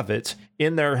have it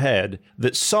in their head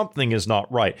that something is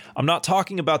not right. I'm not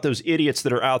talking about those idiots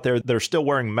that are out there that are still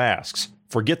wearing masks.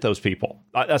 Forget those people.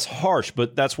 That's harsh,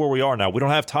 but that's where we are now. We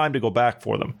don't have time to go back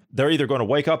for them. They're either going to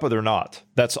wake up or they're not.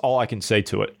 That's all I can say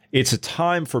to it. It's a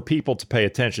time for people to pay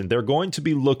attention. They're going to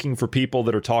be looking for people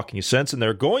that are talking sense, and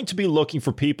they're going to be looking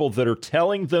for people that are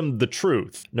telling them the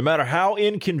truth, no matter how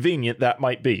inconvenient that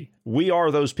might be. We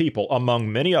are those people,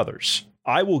 among many others.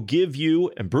 I will give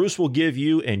you, and Bruce will give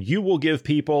you, and you will give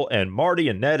people, and Marty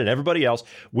and Ned and everybody else,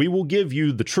 we will give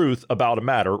you the truth about a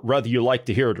matter, whether you like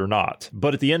to hear it or not.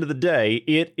 But at the end of the day,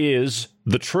 it is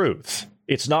the truth.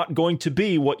 It's not going to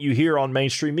be what you hear on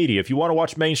mainstream media. If you want to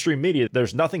watch mainstream media,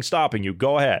 there's nothing stopping you.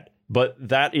 Go ahead. But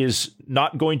that is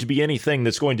not going to be anything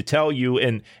that's going to tell you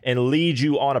and lead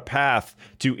you on a path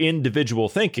to individual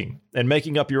thinking and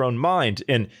making up your own mind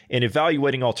and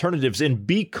evaluating alternatives and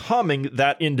becoming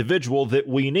that individual that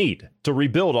we need to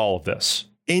rebuild all of this.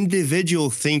 Individual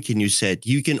thinking, you said.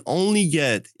 You can only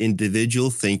get individual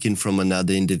thinking from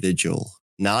another individual.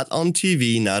 Not on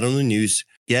TV, not on the news.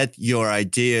 Get your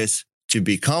ideas to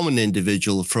become an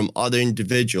individual from other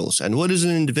individuals. And what is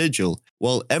an individual?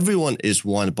 Well, everyone is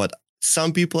one, but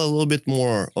some people are a little bit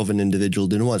more of an individual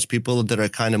than others. People that are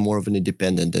kind of more of an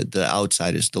independent, the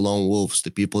outsiders, the lone wolves,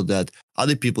 the people that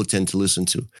other people tend to listen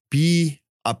to. Be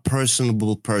a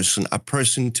personable person, a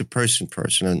person-to-person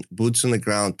person, and boots on the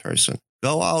ground person.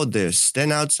 Go out there,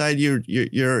 stand outside your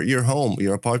home,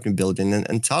 your apartment building,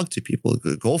 and talk to people.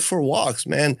 Go for walks,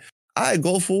 man. I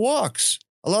go for walks.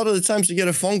 A lot of the times you get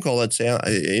a phone call, let's say,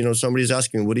 somebody's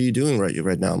asking, what are you doing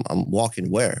right now? I'm walking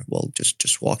where? Well,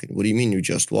 just walking. What do you mean you're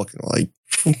just walking? Like,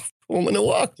 I'm going to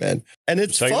walk, man. And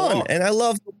it's fun. And I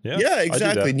love, yeah,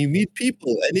 exactly. And you meet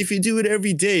people. And if you do it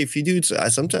every day, if you do it,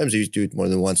 sometimes you do it more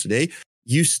than once a day,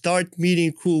 you start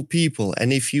meeting cool people.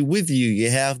 And if you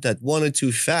have that 1 or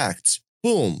 2 facts,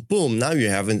 boom, now you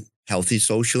have healthy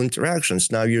social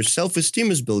interactions. Now your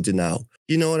self-esteem is building now.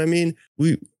 You know what I mean? We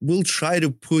will try to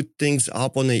put things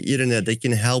up on the internet that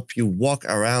can help you walk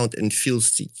around and feel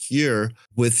secure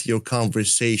with your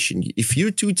conversation. If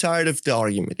you're too tired of the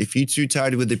argument, if you're too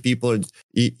tired with the people,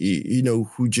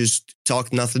 who just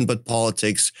talk nothing but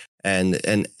politics and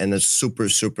are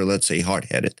super, let's say,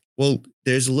 hard-headed, well,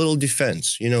 there's a little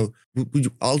defense.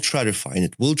 I'll try to find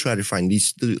it. We'll try to find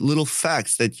these little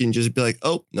facts that can just be like,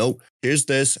 oh, no, here's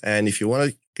this. And if you want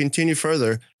to continue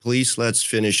further, please let's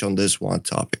finish on this one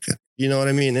topic. You know what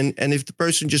I mean? And if the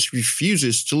person just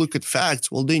refuses to look at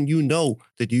facts, well, then you know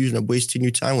that you're not wasting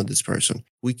your time with this person.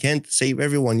 We can't save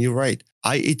everyone. You're right.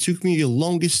 It took me the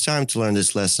longest time to learn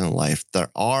this lesson in life.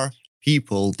 There are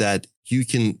people that you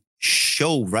can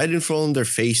show right in front of their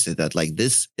face that like,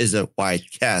 this is a white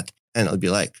cat. And I'll be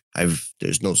like,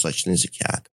 there's no such thing as a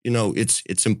cat.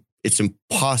 It's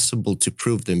impossible to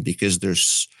prove them because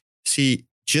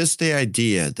just the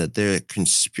idea that there are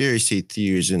conspiracy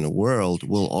theories in the world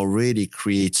will already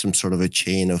create some sort of a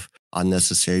chain of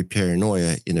unnecessary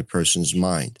paranoia in a person's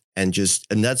mind. And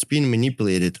that's being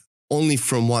manipulated only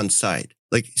from one side.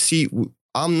 Like, see,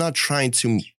 I'm not trying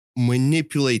to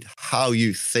manipulate how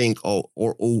you think or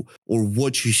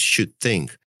what you should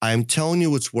think. I'm telling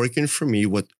you what's working for me,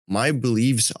 what my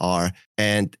beliefs are,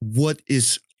 and what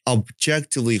is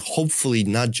objectively, hopefully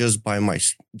not by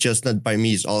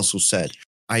me is also said.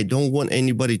 I don't want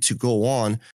anybody to go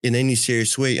on in any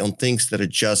serious way on things that are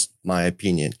just my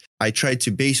opinion. I try to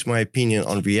base my opinion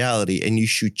on reality, and you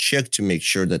should check to make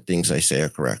sure that things I say are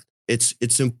correct.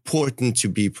 It's important to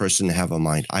be a person to have a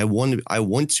mind. I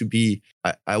want to be,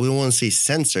 I wouldn't want to say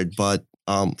censored, but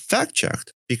fact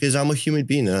checked, because I'm a human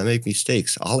being and I make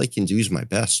mistakes. All I can do is my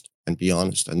best and be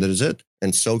honest, and that is it.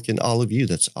 And so can all of you.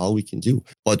 That's all we can do.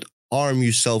 But arm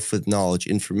yourself with knowledge.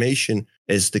 Information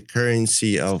is the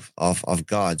currency of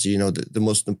gods. The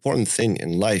most important thing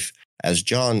in life, as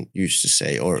John used to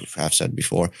say, or have said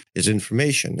before, is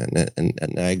information.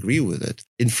 And I agree with it.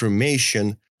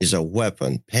 Information is a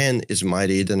weapon. Pen is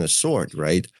mightier than a sword,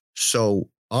 right? So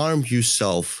arm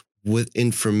yourself with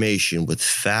information, with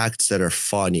facts that are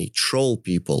funny, troll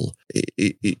people.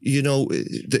 The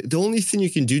only thing you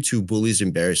can do to bullies is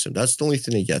embarrass them. That's the only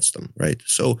thing that gets them, right?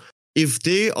 So if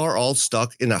they are all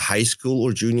stuck in a high school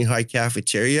or junior high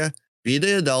cafeteria, be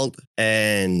the adult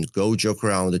and go joke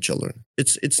around with the children.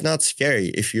 It's not scary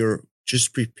if you're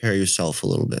just prepare yourself a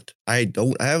little bit. I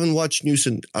haven't watched news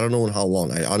in I don't know in how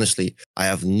long. I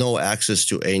have no access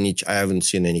to I haven't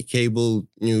seen any cable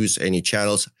news, any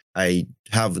channels. I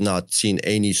have not seen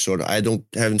any sort of,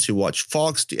 haven't watched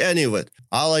Fox, any of it.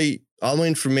 All my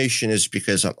information is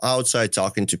because I'm outside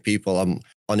talking to people. I'm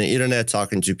on the internet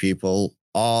talking to people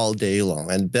all day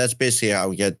long. And that's basically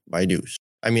how I get my news.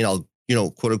 I mean, I'll,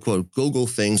 quote unquote, Google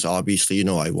things. Obviously,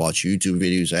 I watch YouTube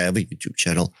videos. I have a YouTube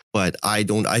channel, but I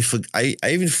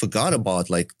even forgot about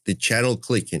like the channel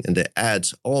clicking and the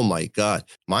ads. Oh my God.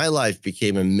 My life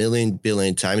became a million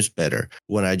billion times better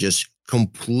when I just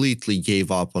completely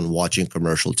gave up on watching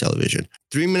commercial television.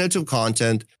 3 minutes of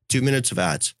content, 2 minutes of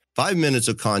ads, 5 minutes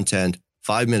of content,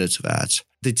 5 minutes of ads.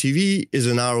 The TV is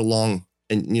an hour long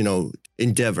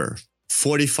endeavor.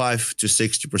 45 to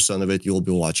 60% of it, you'll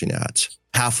be watching ads.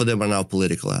 Half of them are now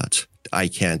political ads. I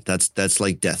can't. That's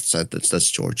like death sentence.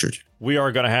 That's tortured. We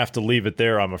are going to have to leave it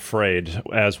there, I'm afraid,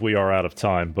 as we are out of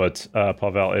time. But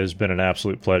Pavel, it has been an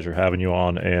absolute pleasure having you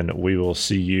on, and we will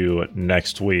see you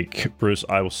next week. Bruce,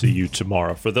 I will see you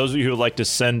tomorrow. For those of you who would like to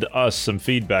send us some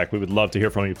feedback, we would love to hear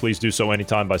from you. Please do so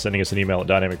anytime by sending us an email at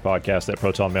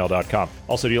dynamicpodcast@protonmail.com.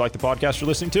 Also, do you like the podcast you're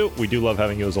listening to? We do love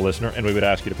having you as a listener, and we would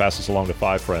ask you to pass this along to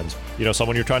 5 friends.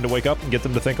 Someone you're trying to wake up and get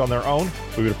them to think on their own?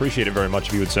 We would appreciate it very much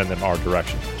if you would send them our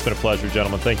direction. It's been a pleasure,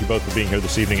 gentlemen. Thank you both for being here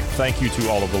this evening. Thank you to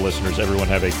all of the listeners. Everyone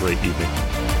have a great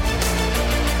evening.